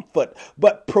comfort,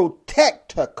 but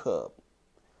protect her cub.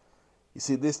 You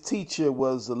see, this teacher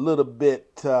was a little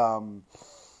bit of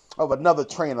another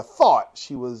train of thought.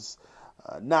 She was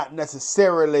not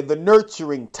necessarily the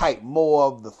nurturing type, more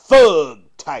of the thug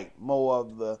type, more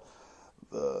of the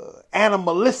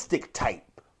animalistic type.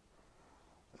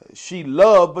 She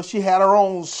loved, but she had her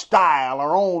own style,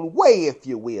 her own way, if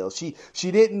you will. She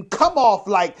didn't come off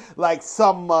like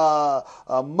some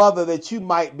mother that you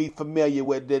might be familiar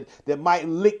with that might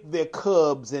lick their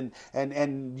cubs and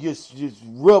just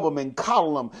rub them and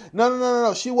coddle them.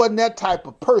 No. She wasn't that type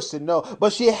of person, no.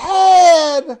 But she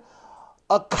had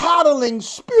a coddling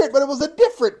spirit, but it was a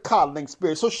different coddling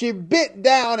spirit. So she bent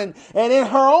down and in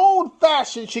her own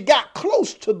fashion, she got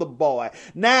close to the boy.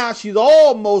 Now she's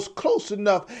almost close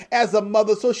enough as a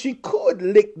mother so she could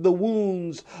lick the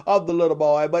wounds of the little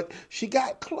boy, but she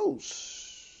got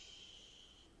close.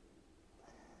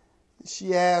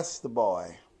 She asked the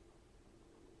boy,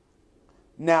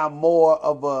 now more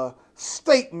of a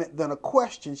statement than a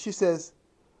question. She says,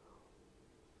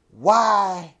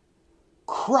 "Why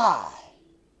cry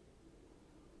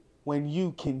when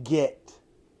you can get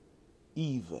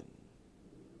even?"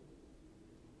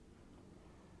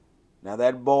 Now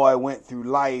that boy went through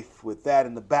life with that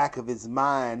in the back of his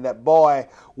mind. That boy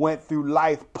went through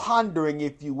life pondering,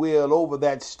 if you will, over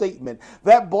that statement.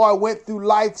 That boy went through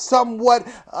life somewhat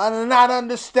not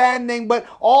understanding, but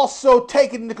also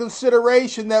taking into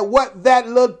consideration that what that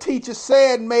little teacher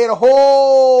said made a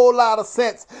whole lot of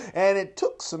sense. And it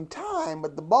took some time,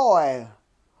 but the boy,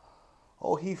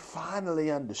 he finally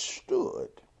understood.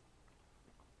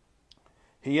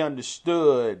 He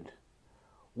understood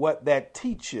what that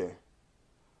teacher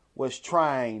was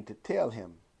trying to tell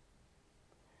him.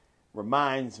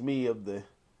 Reminds me of the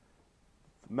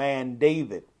man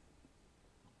David.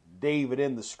 David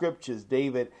in the scriptures,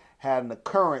 David had an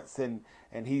occurrence and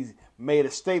he made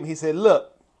a statement. He said,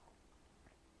 look,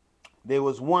 there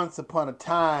was once upon a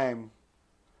time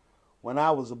when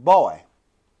I was a boy.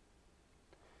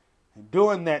 And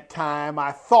during that time,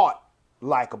 I thought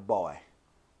like a boy.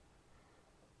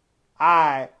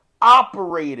 I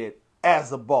operated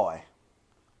as a boy.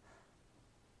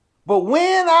 But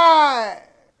when I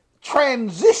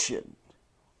transitioned,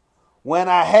 when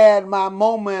I had my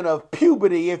moment of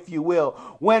puberty, if you will,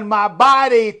 when my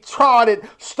body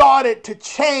started to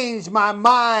change, my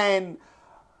mind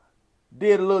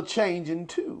did a little changing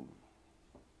too.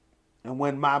 And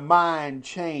when my mind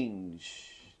changed,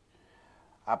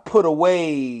 I put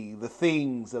away the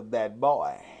things of that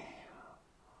boy.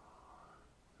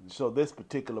 And so this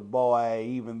particular boy,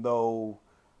 even though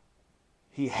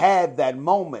he had that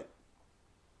moment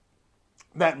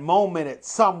at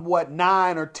somewhat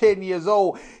 9 or 10 years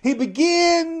old, he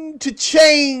began to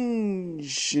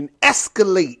change and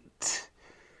escalate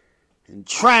and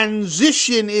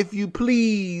transition, if you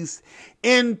please,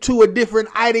 into a different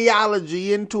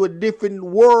ideology, into a different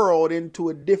world, into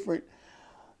a different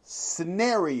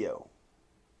scenario.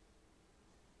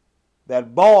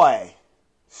 That boy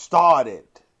started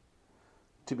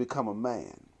to become a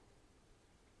man.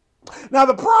 Now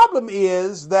the problem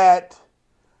is that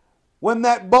when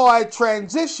that boy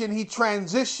transitioned, he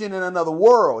transitioned in another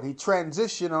world. He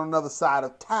transitioned on another side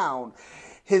of town.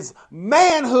 His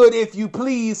manhood, if you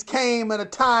please, came at a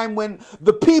time when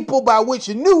the people by which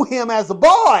knew him as a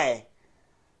boy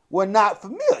were not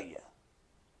familiar.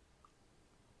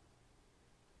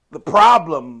 The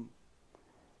problem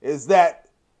is that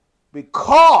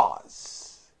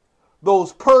because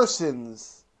those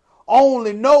persons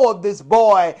only know of this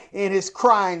boy in his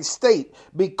crying state,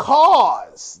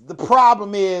 because the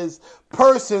problem is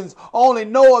persons only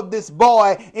know of this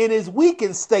boy in his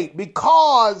weakened state,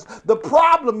 because the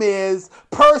problem is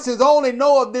persons only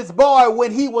know of this boy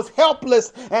when he was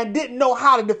helpless and didn't know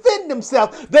how to defend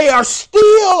himself, they are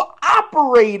still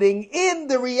operating in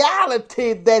the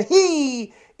reality that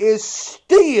he is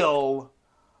still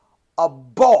a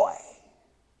boy.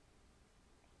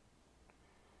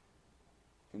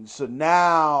 And so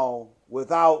now,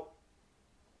 without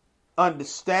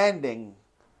understanding,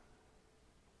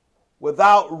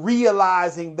 without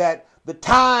realizing that the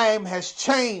time has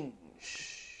changed,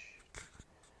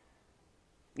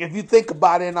 if you think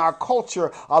about it, in our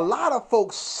culture, a lot of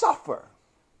folks suffer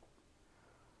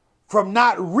from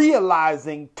not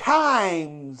realizing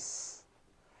times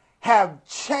have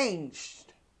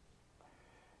changed.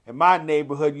 In my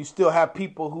neighborhood, you still have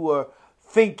people who are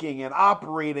thinking and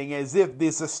operating as if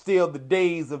these are still the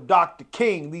days of Dr.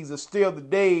 King. These are still the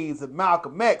days of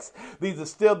Malcolm X. These are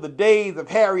still the days of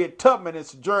Harriet Tubman and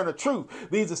Sojourner Truth.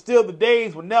 These are still the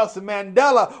days when Nelson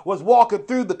Mandela was walking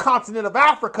through the continent of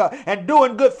Africa and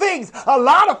doing good things. A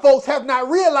lot of folks have not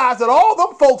realized that all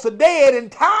them folks are dead and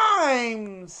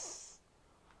times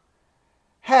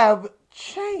have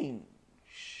changed.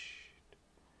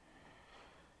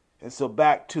 And so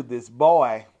back to this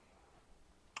boy,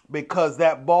 because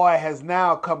that boy has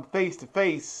now come face to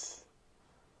face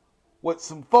with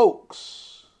some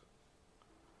folks.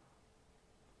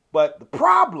 But the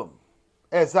problem,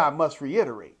 as I must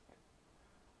reiterate,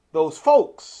 those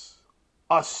folks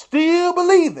are still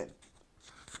believing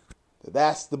that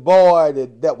that's the boy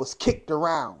that was kicked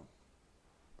around.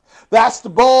 That's the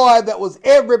boy that was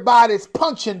everybody's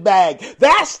punching bag.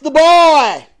 That's the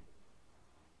boy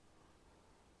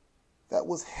that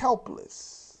was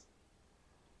helpless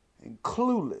and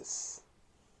clueless.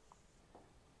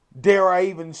 Dare I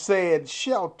even say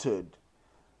sheltered,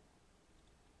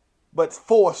 but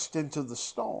forced into the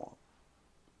storm.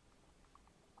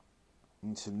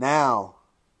 And so now,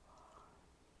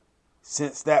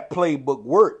 since that playbook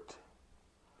worked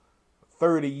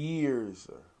 30 years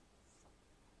or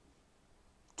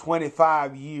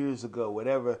 25 years ago,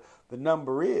 whatever the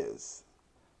number is,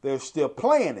 they're still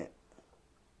playing it.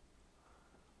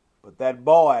 But that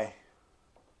boy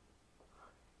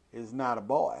is not a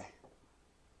boy.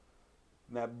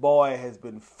 That boy has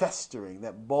been festering.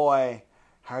 That boy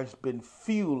has been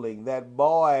fueling. That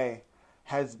boy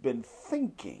has been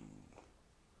thinking.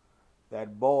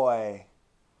 That boy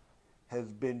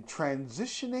has been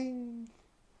transitioning.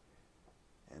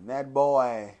 And that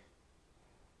boy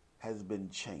has been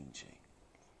changing.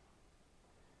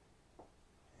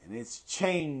 And its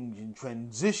change and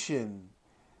transition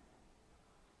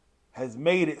has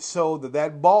made it so that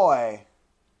that boy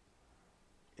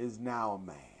is now a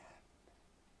man.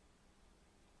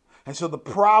 And so the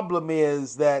problem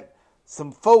is that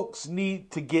some folks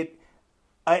need to get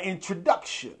an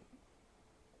introduction.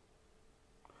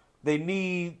 They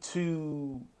need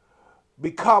to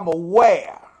become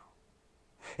aware.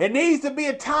 It needs to be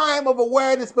a time of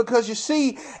awareness because you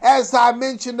see, as I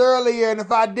mentioned earlier, and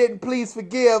if I didn't, please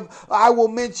forgive, I will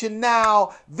mention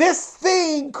now, this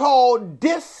thing called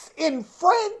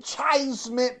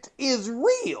disenfranchisement is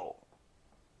real.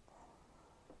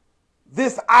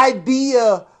 This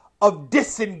idea of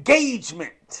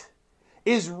disengagement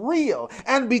is real.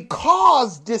 And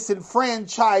because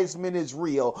disenfranchisement is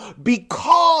real,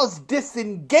 because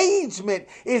disengagement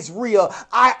is real,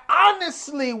 I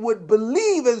honestly would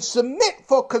believe and submit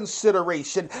for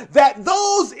consideration that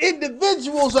those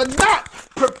individuals are not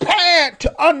prepared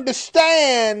to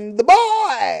understand the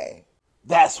boy.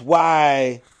 That's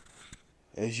why,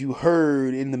 as you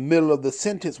heard in the middle of the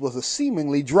sentence, was a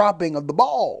seemingly dropping of the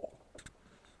ball.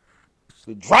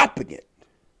 They're dropping it.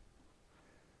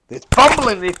 They're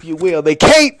fumbling, if you will. They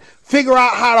can't figure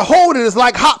out how to hold it. It's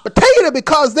like hot potato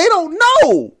because they don't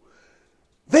know.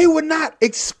 They were not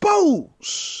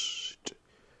exposed.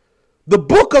 The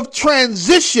book of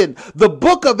transition, the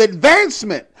book of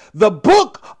advancement, the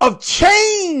book of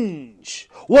change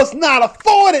was not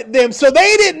afforded them. So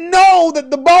they didn't know that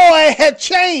the boy had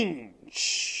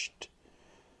changed.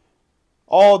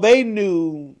 All they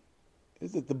knew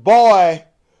is that the boy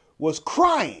was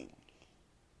crying.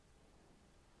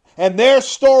 And their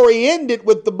story ended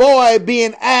with the boy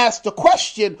being asked a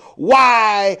question,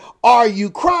 why are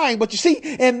you crying? But you see,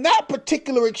 in that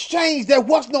particular exchange, there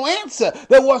was no answer.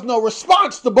 There was no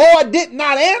response. The boy did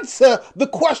not answer the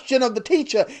question of the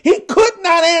teacher. He could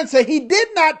not answer. He did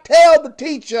not tell the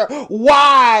teacher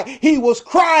why he was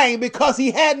crying because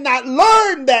he had not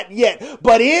learned that yet.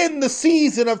 But in the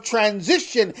season of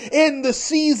transition, in the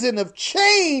season of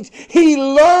change, he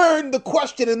learned the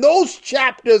question. And those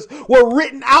chapters were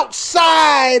written outside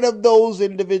of those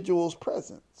individuals'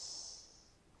 presence.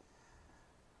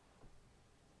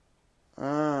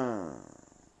 And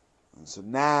so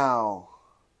now,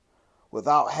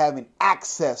 without having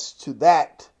access to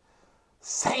that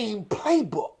same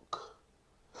playbook,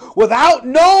 without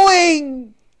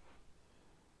knowing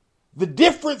the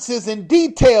differences and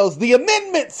details, the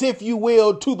amendments, if you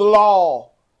will, to the law,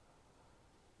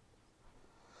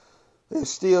 they're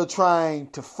still trying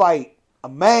to fight a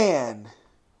man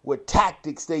with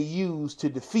tactics they use to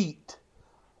defeat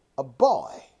a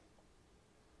boy.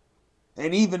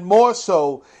 And even more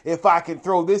so, if I can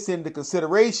throw this into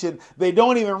consideration, they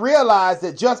don't even realize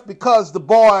that just because the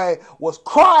boy was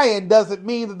crying doesn't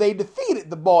mean that they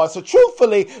defeated the boy. So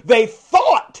truthfully, they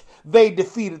thought they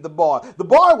defeated the boy. The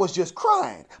boy was just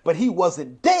crying, but he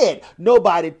wasn't dead.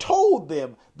 Nobody told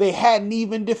them they hadn't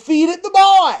even defeated the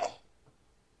boy.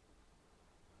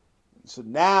 So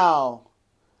now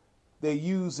they're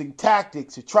using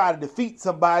tactics to try to defeat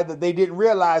somebody that they didn't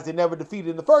realize they never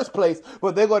defeated in the first place.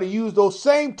 But they're going to use those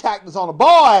same tactics on a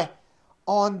boy,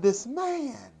 on this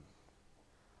man.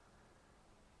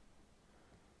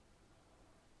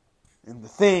 And the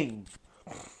thing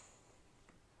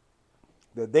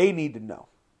that they need to know,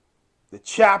 the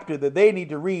chapter that they need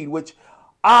to read, which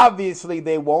obviously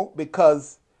they won't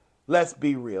because, let's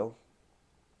be real,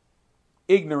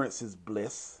 ignorance is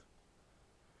bliss.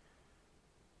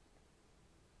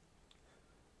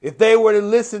 If they were to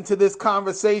listen to this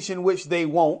conversation, which they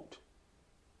won't,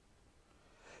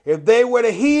 if they were to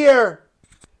hear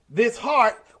this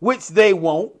heart, which they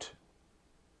won't,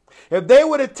 if they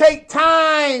were to take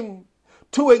time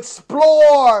to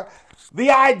explore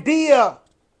the idea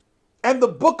and the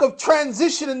book of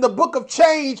transition and the book of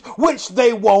change, which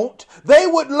they won't, they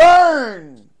would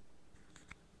learn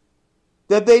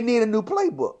that they need a new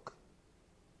playbook.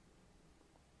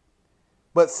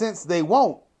 But since they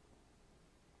won't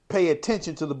pay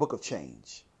attention to the book of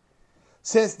change,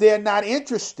 since they're not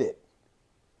interested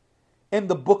in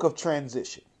the book of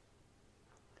transition,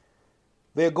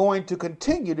 they're going to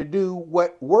continue to do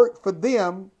what worked for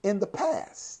them in the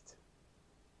past.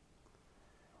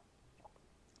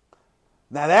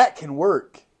 Now that can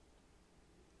work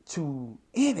to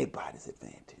anybody's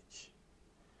advantage.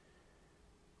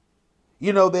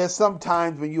 You know, there's some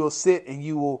times when you'll sit and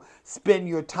you will spend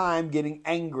your time getting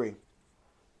angry.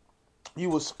 You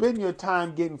will spend your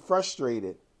time getting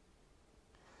frustrated.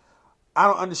 I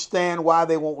don't understand why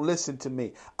they won't listen to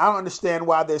me. I don't understand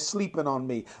why they're sleeping on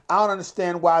me. I don't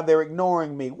understand why they're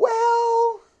ignoring me.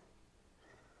 Well,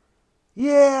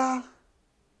 yeah,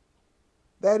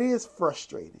 that is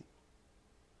frustrating.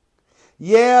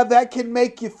 Yeah, that can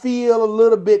make you feel a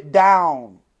little bit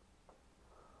down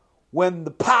when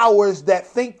the powers that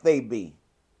think they be.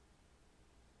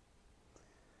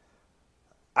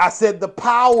 I said the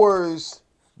powers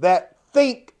that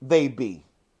think they be.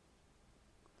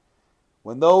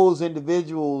 When those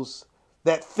individuals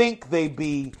that think they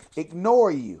be ignore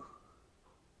you.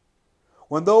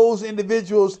 When those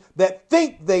individuals that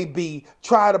think they be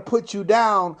try to put you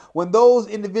down. When those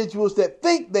individuals that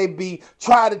think they be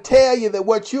try to tell you that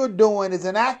what you're doing is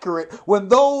inaccurate. When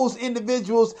those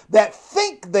individuals that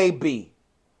think they be,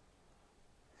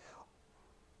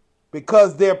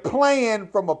 because they're playing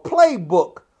from a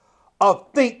playbook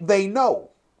of think they know.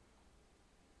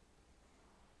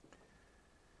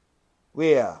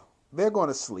 Yeah, they're going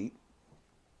to sleep.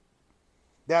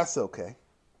 That's okay.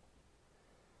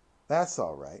 That's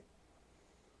all right.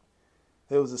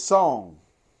 There was a song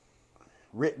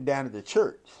written down at the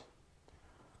church.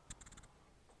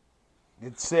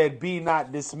 It said, "Be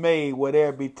not dismayed,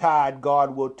 whatever betide,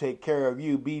 God will take care of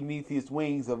you. Beneath his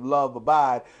wings of love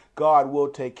abide, God will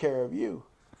take care of you."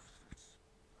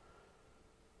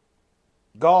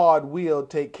 God will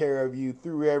take care of you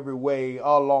through every way,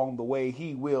 along the way.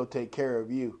 He will take care of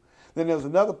you. Then there's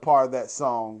another part of that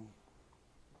song.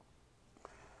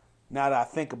 Now that I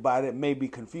think about it, it may be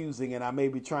confusing and I may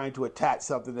be trying to attach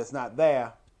something that's not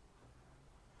there.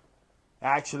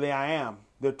 Actually, I am.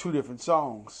 They're two different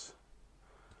songs.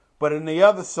 But in the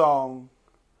other song,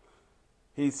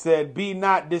 he said, "Be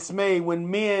not dismayed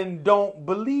when men don't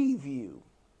believe you."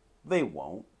 They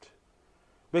won't.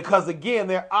 Because again,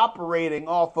 they're operating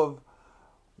off of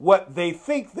what they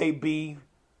think they be,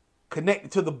 connected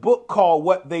to the book called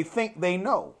What They Think They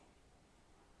Know.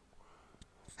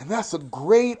 And that's a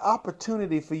great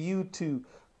opportunity for you to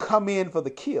come in for the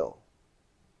kill.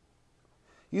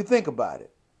 You think about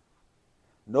it.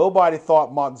 Nobody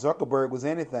thought Mark Zuckerberg was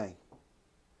anything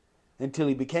until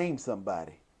he became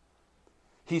somebody.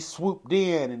 He swooped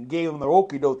in and gave him the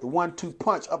okie-doke, the 1-2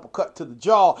 punch, uppercut to the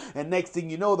jaw, and next thing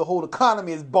you know, the whole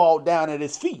economy is balled down at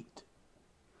his feet.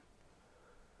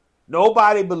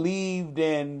 Nobody believed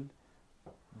in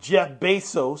Jeff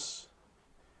Bezos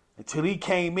until he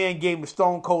came in, gave him the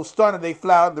Stone Cold Stunner. They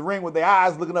fly out of the ring with their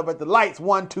eyes looking up at the lights.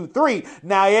 1, 2, 3.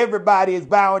 Now everybody is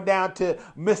bowing down to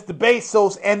Mr.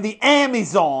 Bezos and the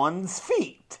Amazon's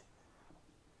feet.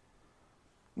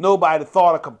 Nobody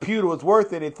thought a computer was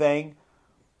worth anything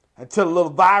until a little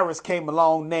virus came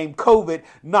along named COVID,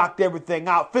 knocked everything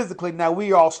out physically. Now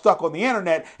we are all stuck on the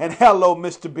internet. And hello,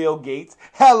 Mr. Bill Gates.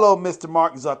 Hello, Mr.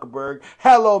 Mark Zuckerberg.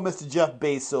 Hello, Mr. Jeff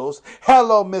Bezos.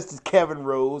 Hello, Mr. Kevin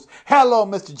Rose. Hello,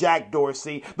 Mr. Jack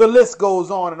Dorsey. The list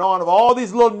goes on and on of all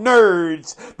these little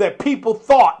nerds that people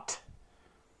thought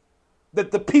that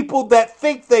the people that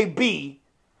think they be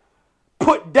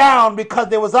put down because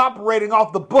they was operating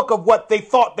off the book of what they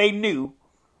thought they knew.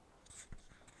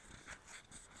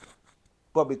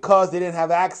 But because they didn't have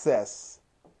access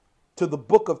to the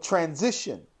book of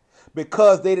transition,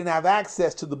 because they didn't have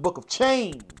access to the book of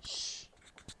change,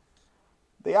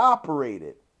 they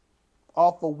operated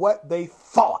off of what they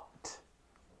thought.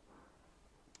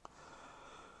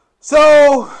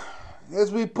 So, as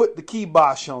we put the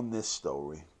kibosh on this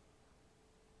story,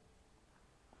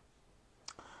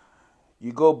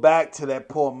 you go back to that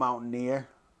poor mountaineer.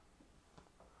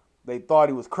 They thought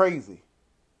he was crazy.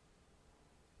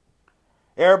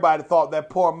 Everybody thought that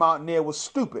poor mountaineer was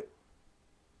stupid.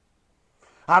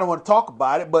 I don't want to talk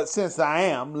about it, but since I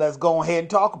am, let's go ahead and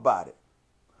talk about it.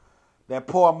 That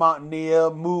poor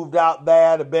mountaineer moved out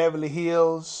there to Beverly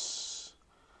Hills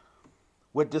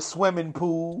with the swimming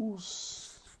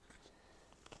pools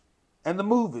and the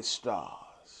movie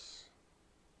stars.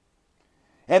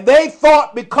 And they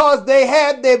thought because they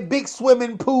had their big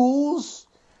swimming pools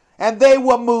and they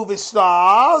were movie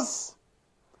stars,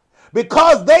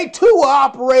 because they too were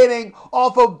operating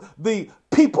off of the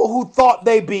people who thought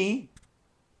they be,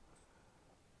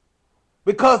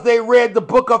 because they read the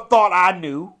book of Thought I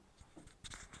Knew,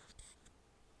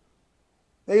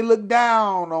 they looked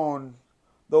down on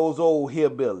those old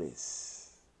hillbillies.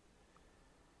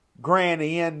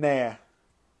 Granny in there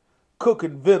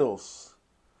cooking victuals,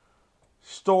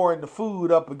 storing the food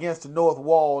up against the north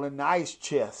wall in the ice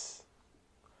chest.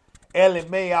 Ellie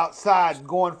Mae outside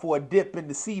going for a dip in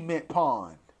the cement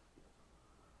pond.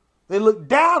 They looked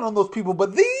down on those people,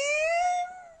 but then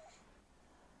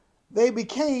they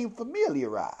became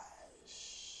familiarized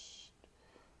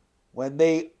when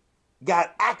they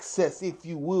got access, if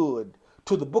you would,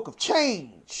 to the book of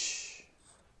change.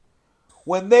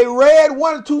 When they read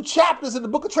 1 or 2 chapters in the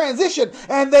book of transition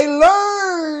and they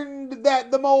learned that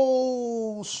the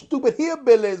most stupid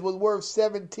hillbillies was worth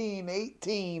 $17,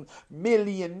 $18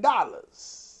 million.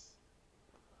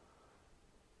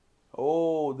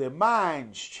 Oh, their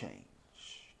minds changed.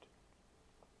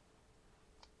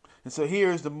 And so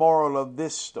here's the moral of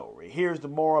this story. Here's the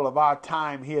moral of our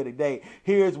time here today.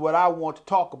 Here's what I want to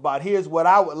talk about. Here's what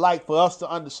I would like for us to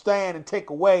understand and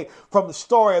take away from the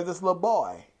story of this little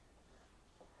boy.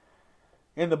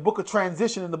 In the book of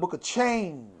transition, in the book of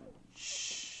change,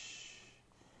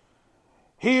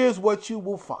 here's what you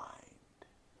will find.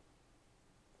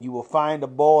 You will find a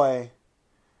boy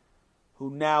who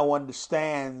now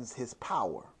understands his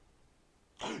power.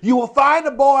 You will find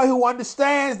a boy who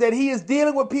understands that he is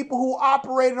dealing with people who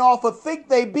operate off of think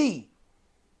they be.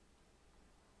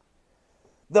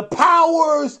 The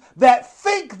powers that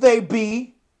think they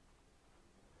be,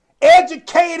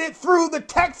 educated through the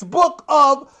textbook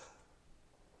of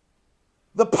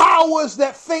the powers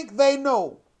that think they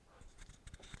know.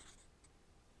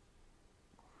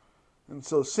 And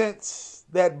so since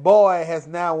that boy has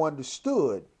now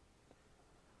understood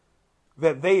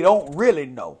that they don't really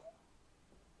know,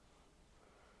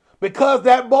 because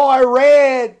that boy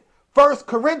read 1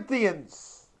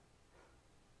 Corinthians,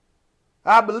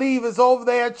 I believe it's over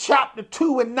there, chapter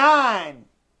 2 and 9.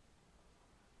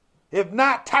 If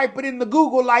not, type it into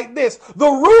Google like this. The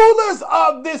rulers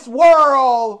of this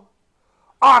world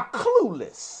are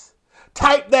clueless.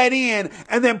 Type that in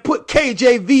and then put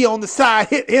KJV on the side,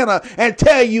 hit enter, and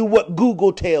tell you what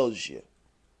Google tells you.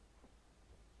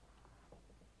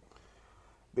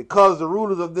 Because the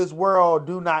rulers of this world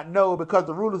do not know, because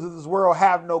the rulers of this world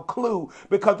have no clue,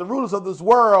 because the rulers of this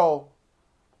world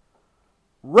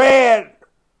read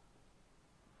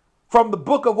from the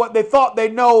book of what they thought they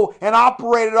know and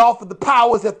operated off of the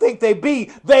powers that think they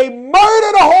be. They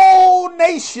murdered a whole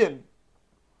nation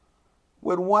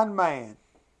with one man.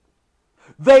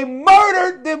 They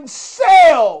murdered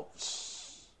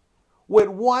themselves with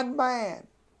one man.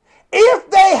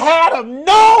 If they had have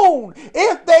known,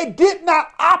 if they did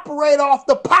not operate off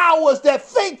the powers that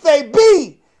think they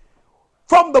be,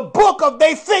 from the book of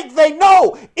they think they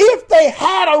know, if they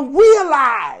had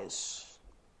realized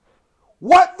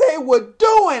what they were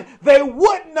doing, they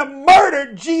wouldn't have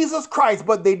murdered Jesus Christ.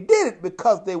 But they did it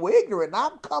because they were ignorant. And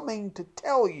I'm coming to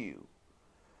tell you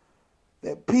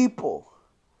that people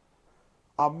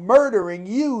are murdering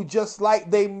you just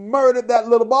like they murdered that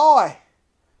little boy,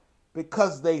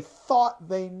 because they thought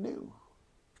they knew.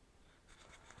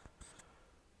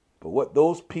 But what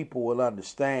those people will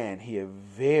understand here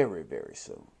very, very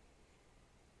soon,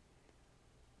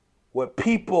 what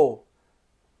people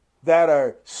that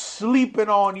are sleeping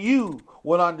on you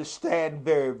will understand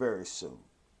very, very soon.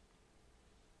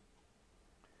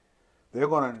 They're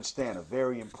going to understand a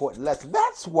very important lesson.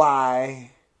 That's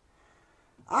why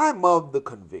I'm of the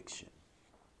conviction.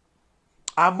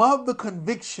 I'm of the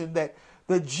conviction that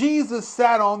Jesus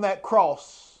sat on that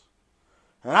cross.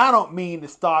 And I don't mean to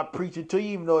start preaching to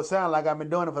you, even though it sounds like I've been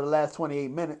doing it for the last 28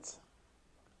 minutes.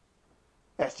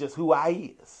 That's just who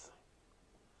I is.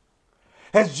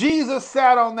 As Jesus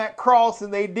sat on that cross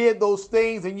and they did those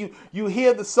things, and you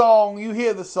hear the song,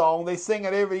 they sing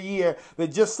it every year. They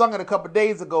just sung it a couple of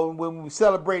days ago when we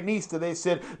celebrate Easter. They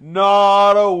said,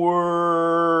 not a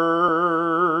word,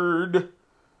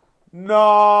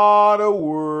 not a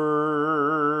word.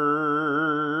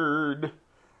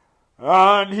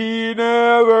 And he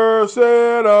never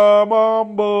said a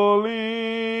mumbling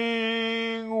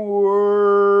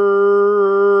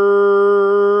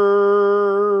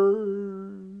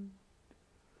word.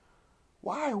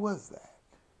 Why was that?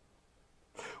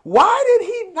 Why did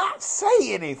he not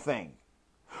say anything?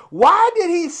 Why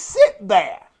did he sit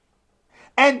there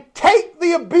and take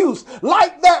the abuse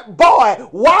like that boy?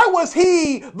 Why was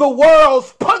he the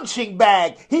world's punching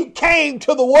bag? He came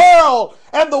to the world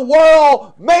and the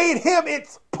world made him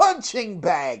its punching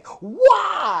bag.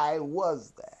 Why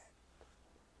was that?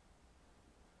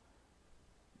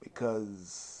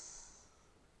 Because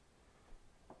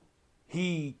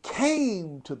he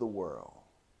came to the world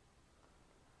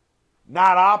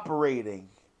not operating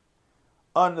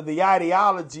under the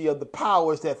ideology of the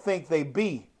powers that think they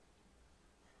be.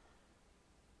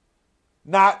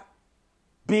 Not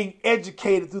being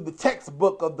educated through the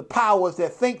textbook of the powers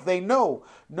that think they know.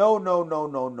 No, no, no,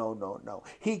 no, no, no, no.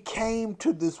 He came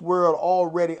to this world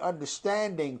already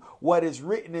understanding what is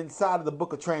written inside of the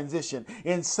book of transition,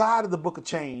 inside of the book of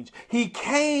change. He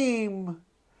came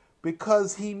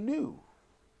because he knew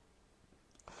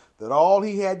that all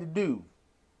he had to do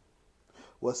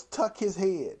was tuck his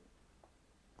head.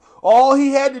 All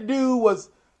he had to do was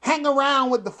hang around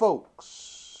with the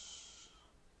folks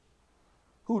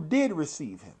who did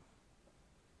receive him.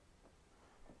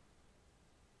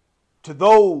 To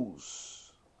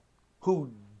those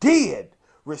who did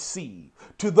receive,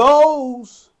 to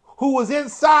those who was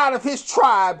inside of his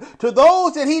tribe, to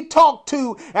those that he talked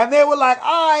to, and they were like,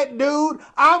 all right, dude,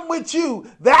 I'm with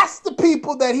you. That's the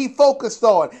people that he focused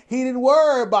on. He didn't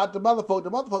worry about the mother folk. The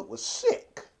mother folk was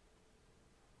sick.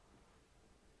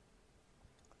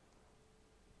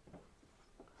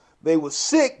 They were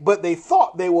sick, but they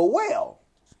thought they were well.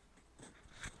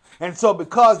 And so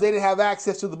because they didn't have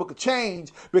access to the book of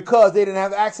change, because they didn't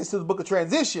have access to the book of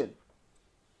transition,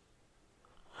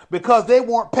 because they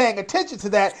weren't paying attention to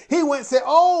that, he went and said,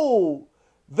 oh,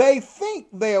 they think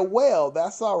they're well.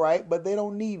 That's all right, but they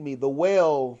don't need me. The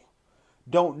well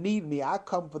don't need me. I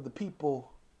come for the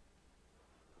people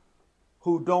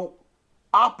who don't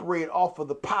operate off of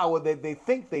the power that they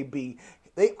think they be.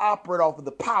 They operate off of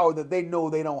the power that they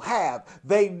know they don't have.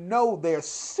 They know they're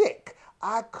sick.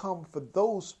 I come for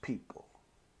those people.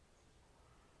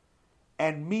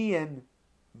 And me and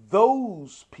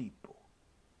those people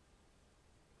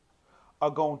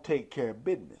are going to take care of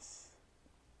business.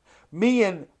 Me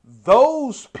and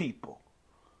those people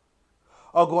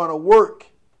are going to work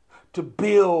to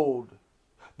build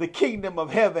the kingdom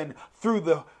of heaven through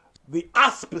the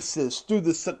auspices, through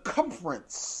the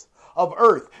circumference of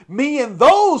earth. Me and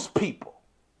those people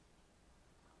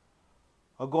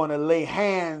are going to lay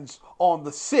hands on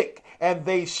the sick and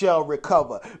they shall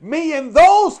recover. Me and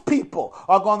those people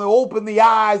are going to open the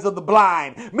eyes of the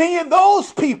blind. Me and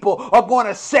those people are going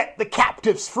to set the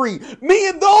captives free. Me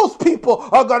and those people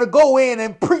are going to go in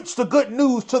and preach the good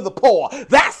news to the poor.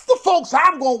 That's the folks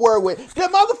I'm going to work with.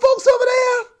 Them other folks over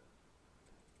there,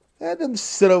 let them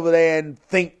sit over there and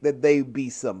think that they be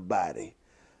somebody.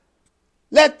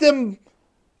 Let them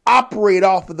operate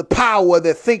off of the power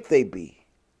that think they be.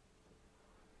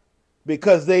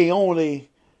 Because they only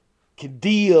can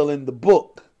deal in the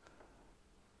book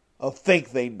of think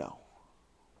they know.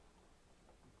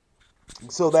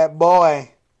 And so that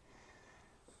boy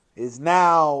is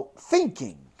now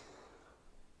thinking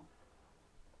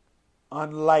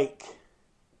unlike,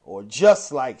 or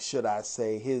just like, should I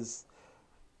say, his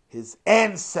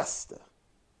ancestor.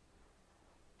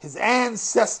 His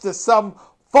ancestor some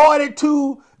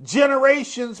 42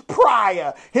 generations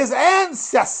prior. His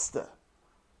ancestor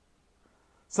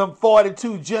some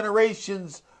 42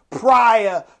 generations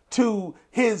prior to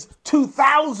his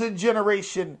 2000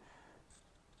 generation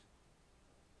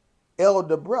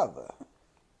elder brother.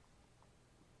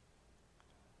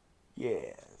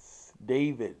 Yes,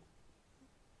 David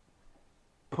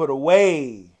put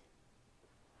away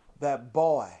that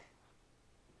boy.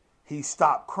 He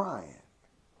stopped crying.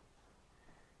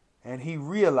 And he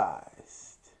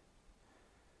realized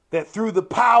that through the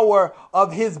power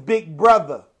of his big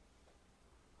brother,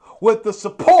 with the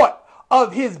support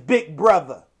of his big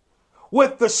brother,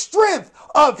 with the strength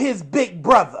of his big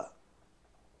brother,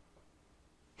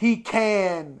 he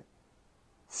can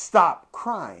stop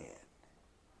crying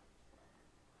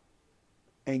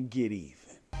and get even.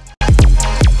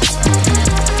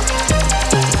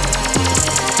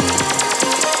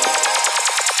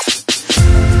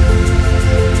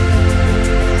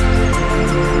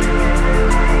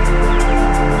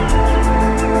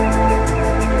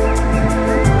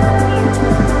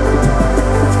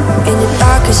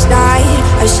 Night,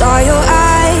 I saw your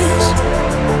eyes,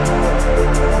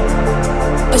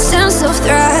 a sense of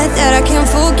threat that I can't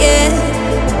forget.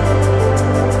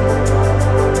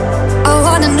 I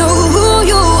wanna know who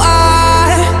you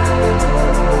are.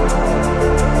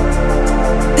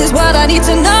 This is what I need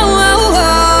to know.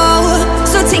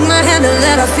 So take my hand and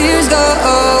let our fears go.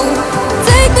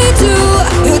 Take me to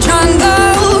your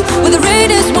jungle, where the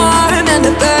rain is warm and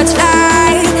the birds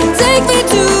fly. Take me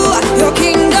to your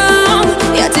kingdom.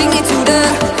 Yeah, take me to the,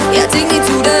 take me to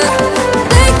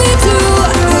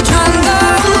your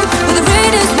jungle, where the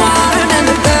rain is warm and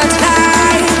the birds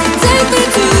fly. Take me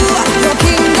to your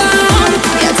kingdom.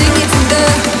 Yeah, take me to the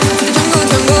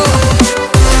jungle.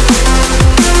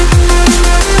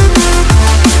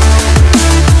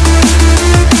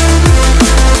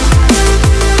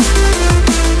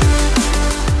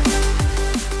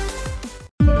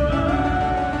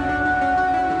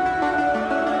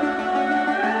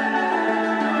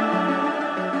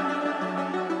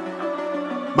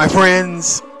 My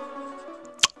friends,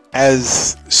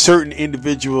 as certain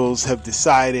individuals have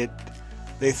decided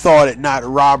they thought it not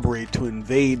robbery to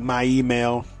invade my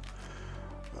email,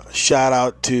 shout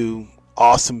out to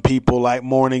awesome people like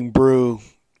Morning Brew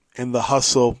and The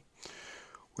Hustle,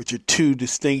 which are two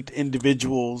distinct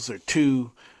individuals or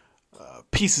two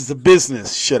pieces of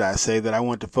business, should I say, that I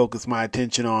want to focus my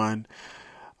attention on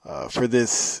for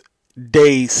this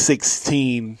day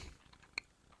 16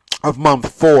 of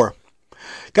month 4.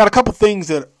 Got a couple things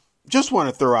that just want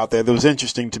to throw out there that was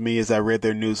interesting to me as I read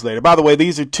their newsletter. By the way,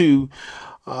 these are two,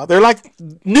 they're like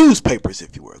newspapers,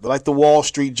 if you will. They're like the Wall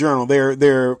Street Journal.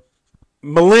 They're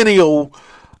millennial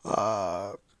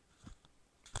Wall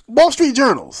Street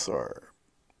Journals or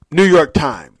New York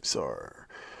Times or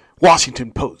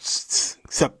Washington Posts,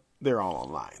 except they're all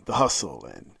online. The Hustle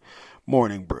and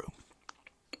Morning Brew.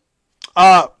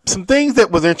 Some things that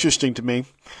was interesting to me.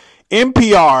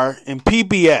 NPR and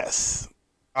PBS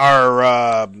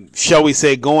are, shall we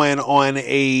say, going on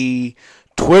a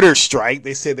Twitter strike.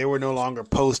 They said they were no longer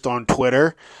post on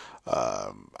Twitter.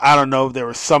 I don't know if there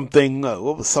was something,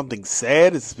 what was something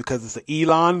said? Is it because it's an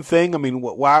Elon thing? I mean,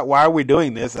 why are we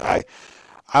doing this? I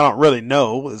don't really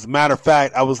know. As a matter of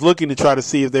fact, I was looking to try to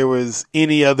see if there was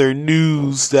any other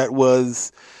news that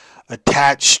was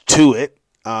attached to it.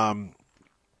 I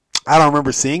don't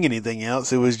remember seeing anything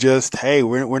else. It was just, hey,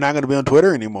 we're not going to be on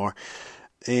Twitter anymore.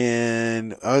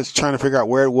 And I was trying to figure out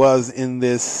where it was in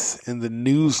the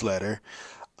newsletter.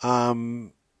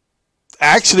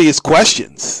 Actually, it's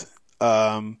questions.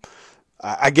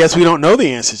 I guess we don't know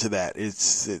the answer to that.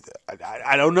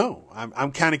 I don't know.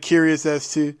 I'm kind of curious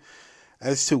as to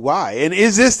why. And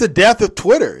is this the death of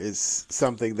Twitter? Is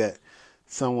something that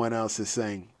someone else is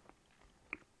saying.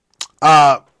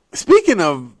 Speaking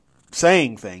of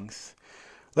saying things,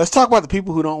 let's talk about the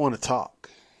people who don't want to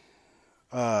talk.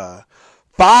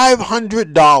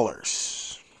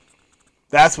 $500.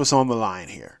 That's what's on the line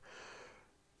here.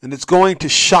 And it's going to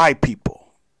shy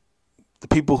people. The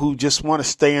people who just want to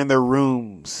stay in their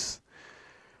rooms.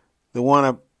 They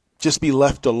want to just be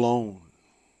left alone.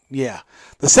 Yeah.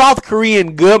 The South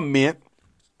Korean government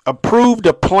approved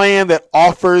a plan that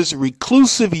offers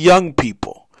reclusive young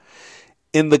people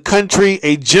in the country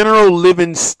a general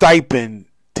living stipend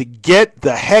to get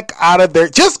the heck out of there.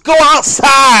 Just go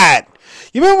outside.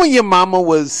 You remember when your mama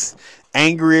was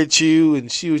angry at you and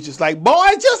she was just like, boy,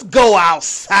 just go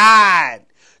outside.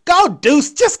 Go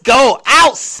Deuce, just go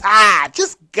outside.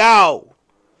 Just go.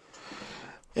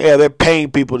 Yeah, they're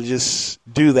paying people to just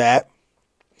do that.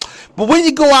 But when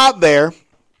you go out there,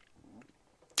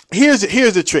 here's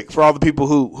the trick for all the people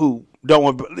who don't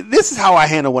want. This is how I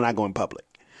handle when I go in public.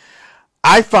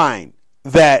 I find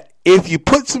that if you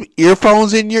put some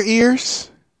earphones in your ears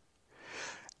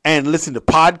and listen to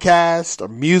podcasts or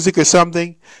music or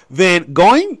something, then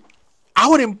going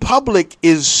out in public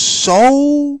it's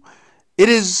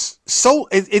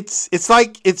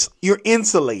like you're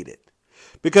insulated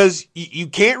because you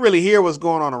can't really hear what's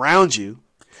going on around you.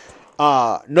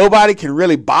 Nobody can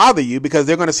really bother you because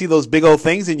they're going to see those big old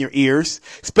things in your ears,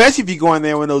 especially if you go in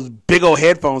there with those big old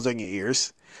headphones in your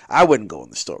ears. I wouldn't go in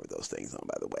the store with those things on,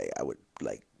 by the way. I would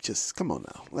just come on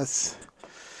now. Let's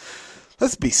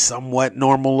be somewhat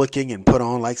normal looking and put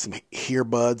on like some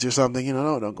earbuds or something. You know,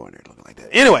 no, don't go in there looking like that.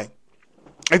 Anyway,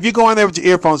 if you go in there with your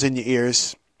earphones in your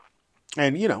ears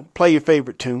and, you know, play your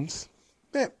favorite tunes,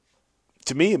 yeah,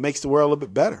 to me, it makes the world a little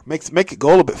bit better. Make it go a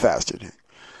little bit faster.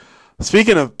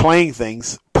 Speaking of playing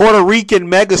things, Puerto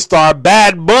Rican megastar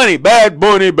Bad Bunny.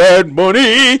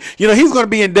 You know, he's going to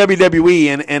be in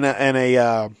WWE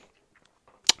and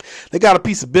they got a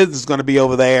piece of business going to be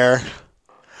over there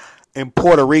in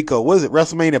Puerto Rico. What is it?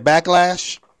 WrestleMania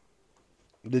Backlash?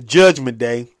 The Judgment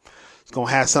Day. It's going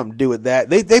to have something to do with that.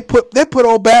 They put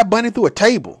old Bad Bunny through a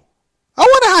table. I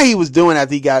wonder how he was doing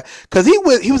after he got, because he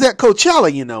was at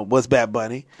Coachella, you know, was Bad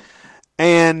Bunny.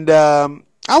 And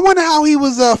I wonder how he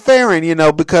was faring, you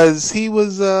know, because he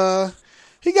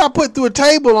got put through a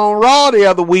table on Raw the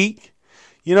other week,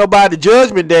 you know, by the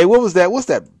Judgment Day. What was that? What's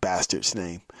that bastard's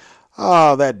name?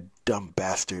 Oh, that dumb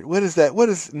bastard. What is that?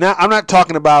 Now, I'm not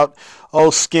talking about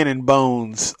Skin and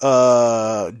Bones,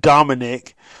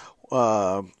 Dominic.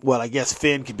 Well, I guess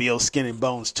Finn could be Skin and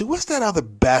Bones too. What's that other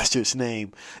bastard's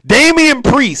name? Damian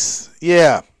Priest.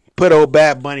 Yeah, put old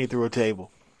Bad Bunny through a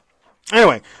table.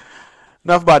 Anyway,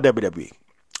 enough about WWE.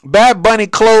 Bad Bunny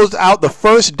closed out the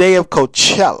first day of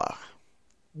Coachella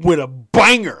with a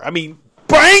banger. I mean,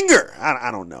 banger.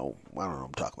 I don't know what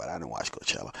I'm talking about. I didn't watch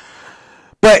Coachella.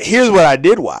 But here's what I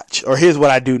did watch, or here's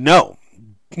what I do know.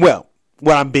 Well,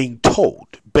 what I'm being told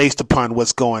based upon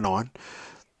what's going on.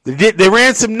 They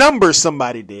ran some numbers,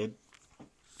 somebody did.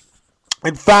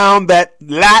 and found that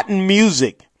Latin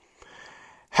music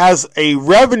has a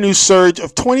revenue surge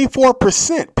of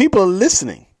 24%. People are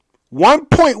listening.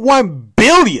 1.1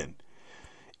 billion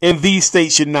in these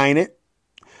states united.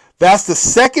 That's the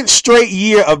second straight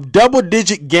year of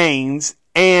double-digit gains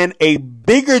and a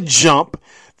bigger jump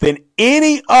than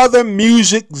any other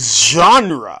music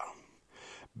genre.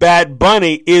 Bad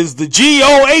Bunny is the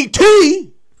GOAT,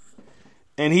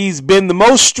 and he's been the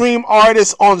most streamed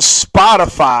artist on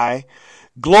Spotify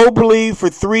globally for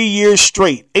 3 years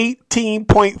straight.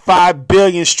 18.5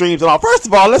 billion streams. And all. First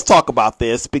of all, let's talk about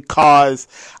this because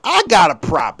I got a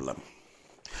problem.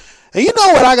 And you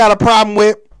know what I got a problem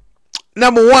with?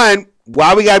 Number one,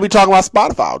 why we got to be talking about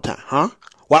Spotify all the time, huh?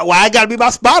 Why I got to be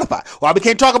about Spotify? Why we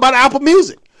can't talk about Apple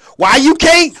Music? Why you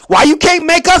can't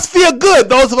make us feel good,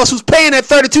 those of us who's paying that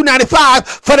 $32.95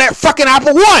 for that fucking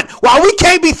Apple One? Why we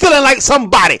can't be feeling like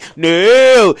somebody?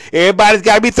 No, everybody's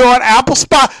got to be throwing Apple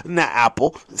not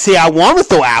Apple. See, I want to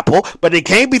throw Apple, but they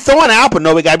can't be throwing Apple.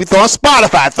 No, we got to be throwing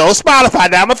Spotify. Throw Spotify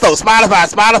down. I'm going to throw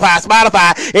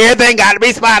Spotify. Everything got to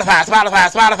be Spotify.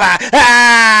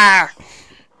 Ah!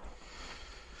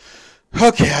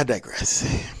 Okay, I digress.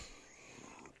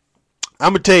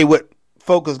 I'm going to tell you what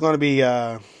folk is going to be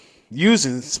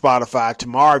using Spotify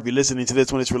tomorrow. If you're listening to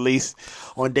this when it's released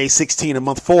on day 16 of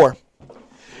month 4,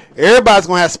 everybody's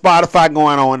going to have Spotify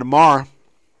going on tomorrow.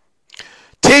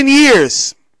 10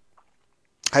 years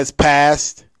has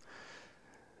passed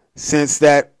since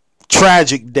that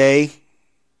tragic day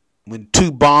when 2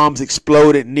 bombs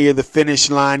exploded near the finish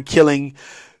line, killing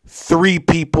 3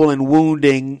 people and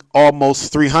wounding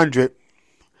almost 300.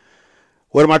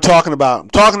 What am I talking about? I'm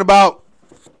talking about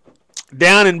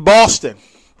down in Boston,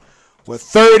 where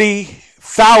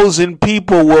 30,000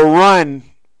 people were run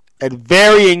at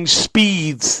varying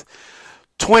speeds,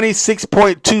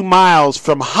 26.2 miles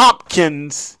from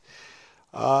Hopkins,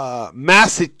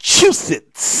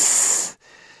 Massachusetts.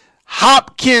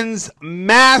 Hopkins,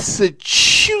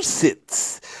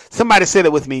 Massachusetts. Somebody say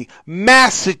that with me.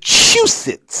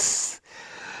 Massachusetts.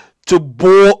 To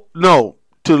Boylston?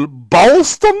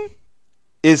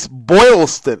 Is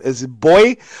Boylston. Is it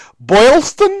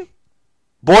Boylston?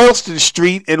 Boylston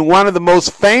Street in one of the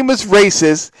most famous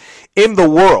races in the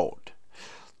world.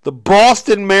 The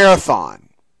Boston Marathon,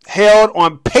 held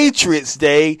on Patriots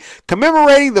Day,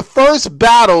 commemorating the first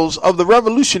battles of the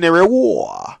Revolutionary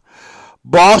War.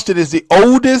 Boston is the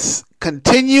oldest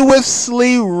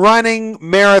continuously running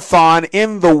marathon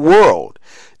in the world,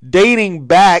 dating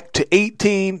back to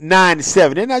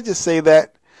 1897. Didn't I just say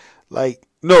that?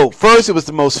 No, first it was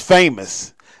the most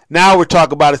famous. Now we're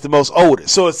talking about it's the most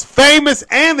oldest. So it's famous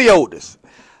and the oldest.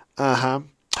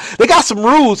 They got some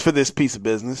rules for this piece of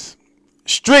business.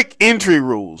 Strict entry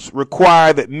rules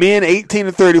require that men 18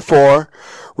 to 34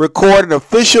 record an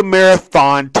official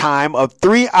marathon time of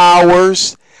 3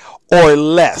 hours or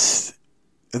less.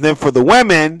 And then for the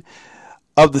women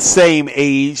of the same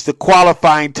age, the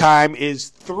qualifying time is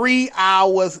 3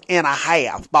 hours and a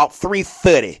half, about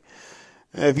 3:30.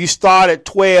 If you start at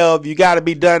 12, you got to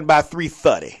be done by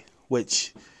 3:30,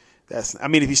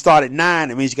 if you start at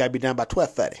 9, it means you got to be done by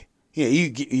 12:30. Yeah, you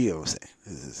know what I'm saying.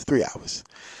 It's 3 hours.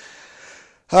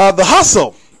 The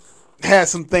Hustle has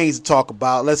some things to talk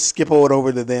about. Let's skip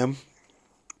over to them.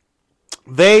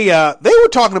 They were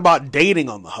talking about dating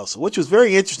on The Hustle, which was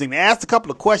very interesting. They asked a couple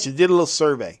of questions, did a little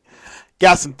survey.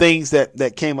 Got some things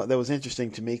that came up that was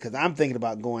interesting to me because I'm thinking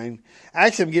about going.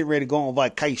 Actually, I'm getting ready to go on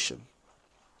vacation.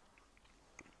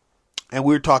 And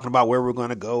we were talking about where we're going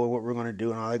to go and what we're going to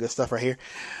do and all that good stuff right here.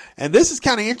 And this is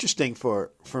kind of interesting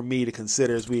for me to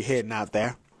consider as we're heading out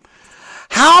there.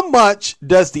 How much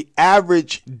does the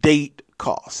average date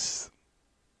cost?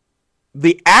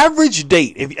 The average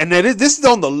date, this is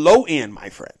on the low end, my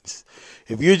friends.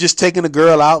 If you're just taking a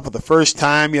girl out for the first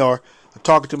time, I'm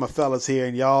talking to my fellas here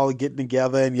and y'all getting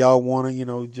together and y'all want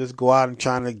to, just go out and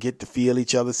trying to get to feel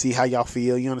each other, see how y'all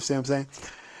feel. You understand what I'm saying?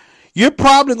 You're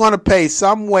probably going to pay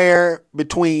somewhere in the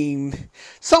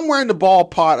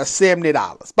ballpark of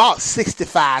 $70, about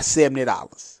 $65,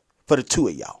 $70 for the 2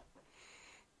 of y'all.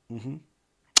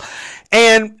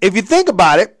 And if you think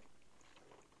about it,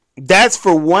 that's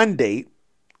for one date.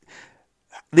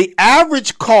 The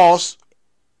average cost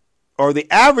or the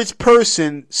average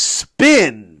person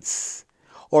spend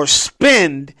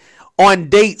on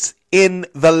dates in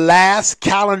the last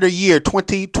calendar year,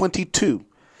 2022.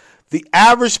 The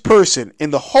average person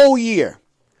in the whole year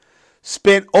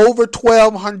spent over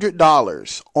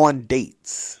 $1,200 on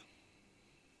dates.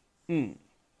 The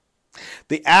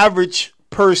average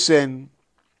person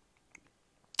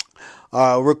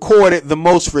recorded the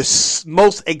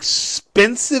most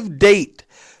expensive date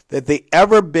that they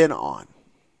ever been on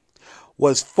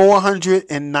was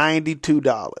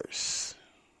 $492.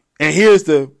 And here's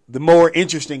the more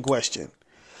interesting question.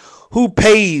 Who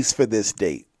pays for this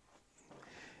date?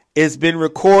 It's been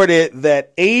recorded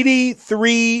that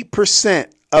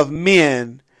 83% of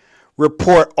men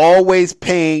report always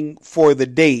paying for the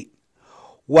date,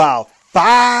 while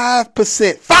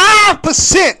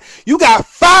 5%, you got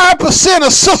 5%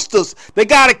 of sisters that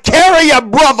got to carry your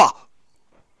brother.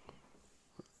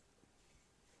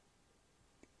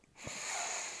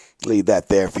 Leave that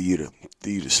there for you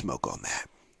to smoke on that.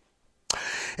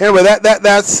 Anyway,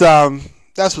 that's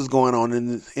what's going on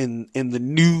in the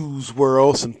news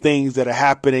world. Some things that are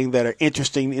happening that are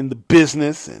interesting in the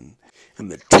business and in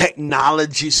the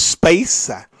technology space.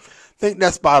 I think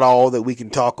that's about all that we can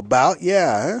talk about.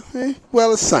 Yeah,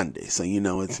 well, it's Sunday, so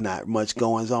it's not much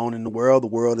going on in the world. The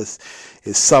world is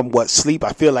somewhat asleep.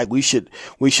 I feel like we should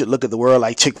look at the world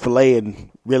like Chick-fil-A and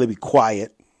really be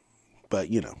quiet. But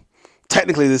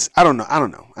technically, I don't know.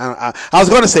 I was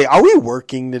going to say, are we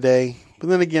working today? But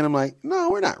then again, I'm like, no,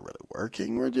 we're not really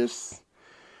working. We're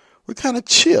kind of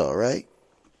chill, right?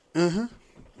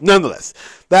 Nonetheless,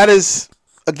 that is,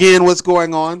 again, what's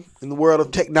going on in the world of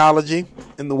technology,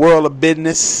 in the world of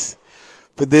business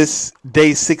for this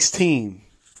day 16,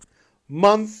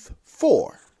 month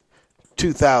 4,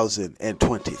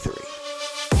 2023.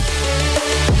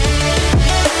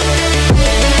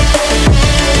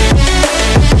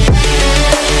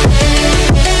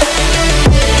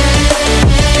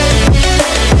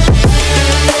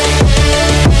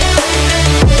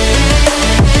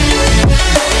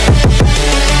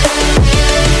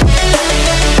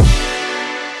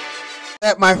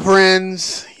 That, my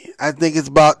friends, I think it's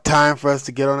about time for us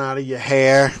to get on out of your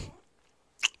hair.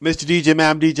 Mr. DJ,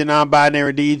 Ma'am DJ,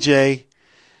 non-binary DJ,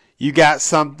 you got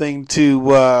something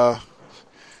to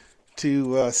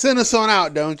send us on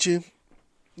out, don't you?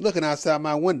 Looking outside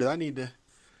my window, I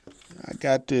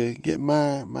got to get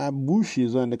my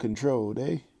bushes under control.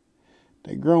 They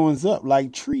growing up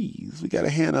like trees. We got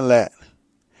to handle that.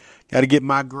 Got to get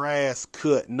my grass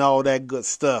cut and all that good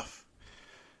stuff.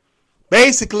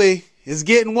 Basically, it's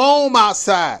getting warm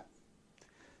outside.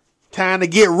 Time to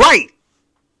get right.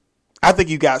 I think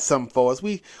you got something for us.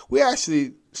 We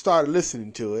actually started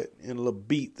listening to it in a little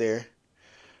beat there.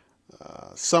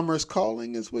 Summer's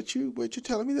Calling is what you're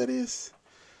telling me that is.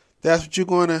 That's what you're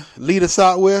going to lead us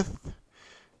out with,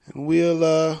 and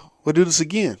we'll do this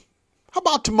again. How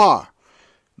about tomorrow?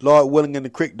 Lord willing, and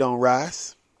the creek don't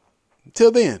rise.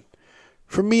 Until then,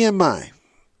 from me and mine,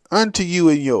 unto you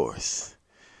and yours.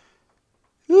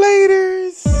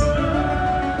 Laters.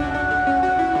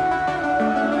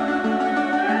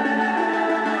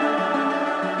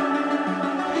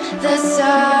 The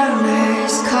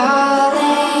summer's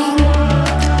calling.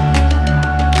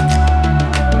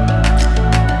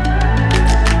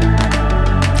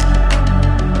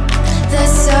 The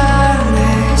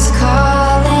summer's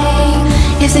calling.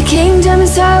 If the kingdom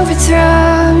is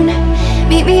overthrown,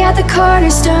 meet me at the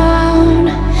cornerstone.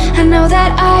 I know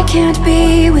that I can't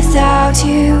be without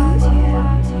you.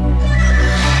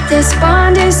 This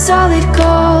bond is solid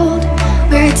gold.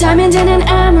 We're a diamond and an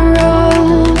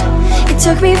emerald. It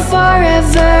took me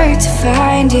forever to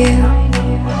find you.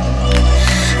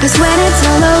 'Cause when it's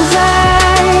all over,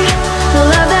 the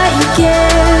love that you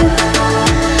give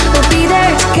will be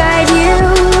there to guide you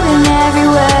in every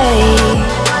way.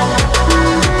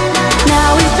 Now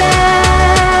we've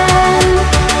been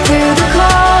through the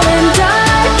cold and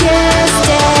darkest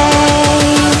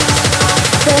days.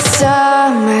 The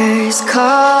summer's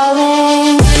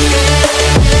calling.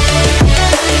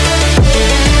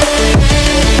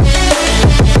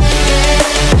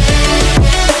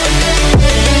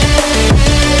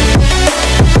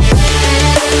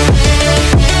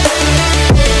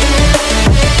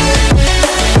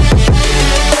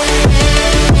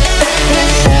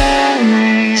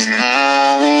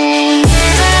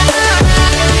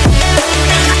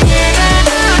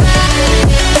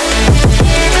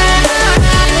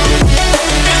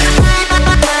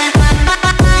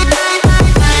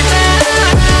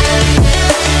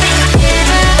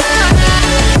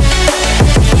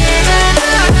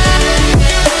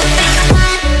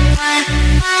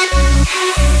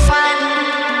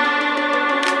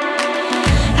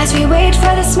 As we wait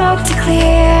for the smoke to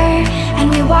clear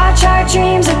and we watch our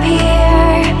dreams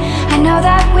appear, I know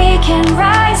that we can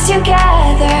rise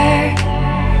together.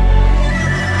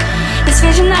 This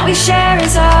vision that we share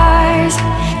is ours.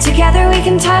 Together we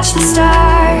can touch the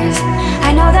stars. I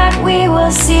know that we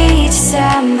will see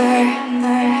December.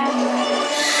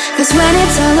 'Cause when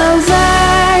it's all over,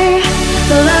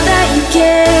 the love that you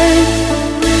give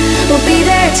will be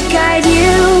there to guide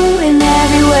you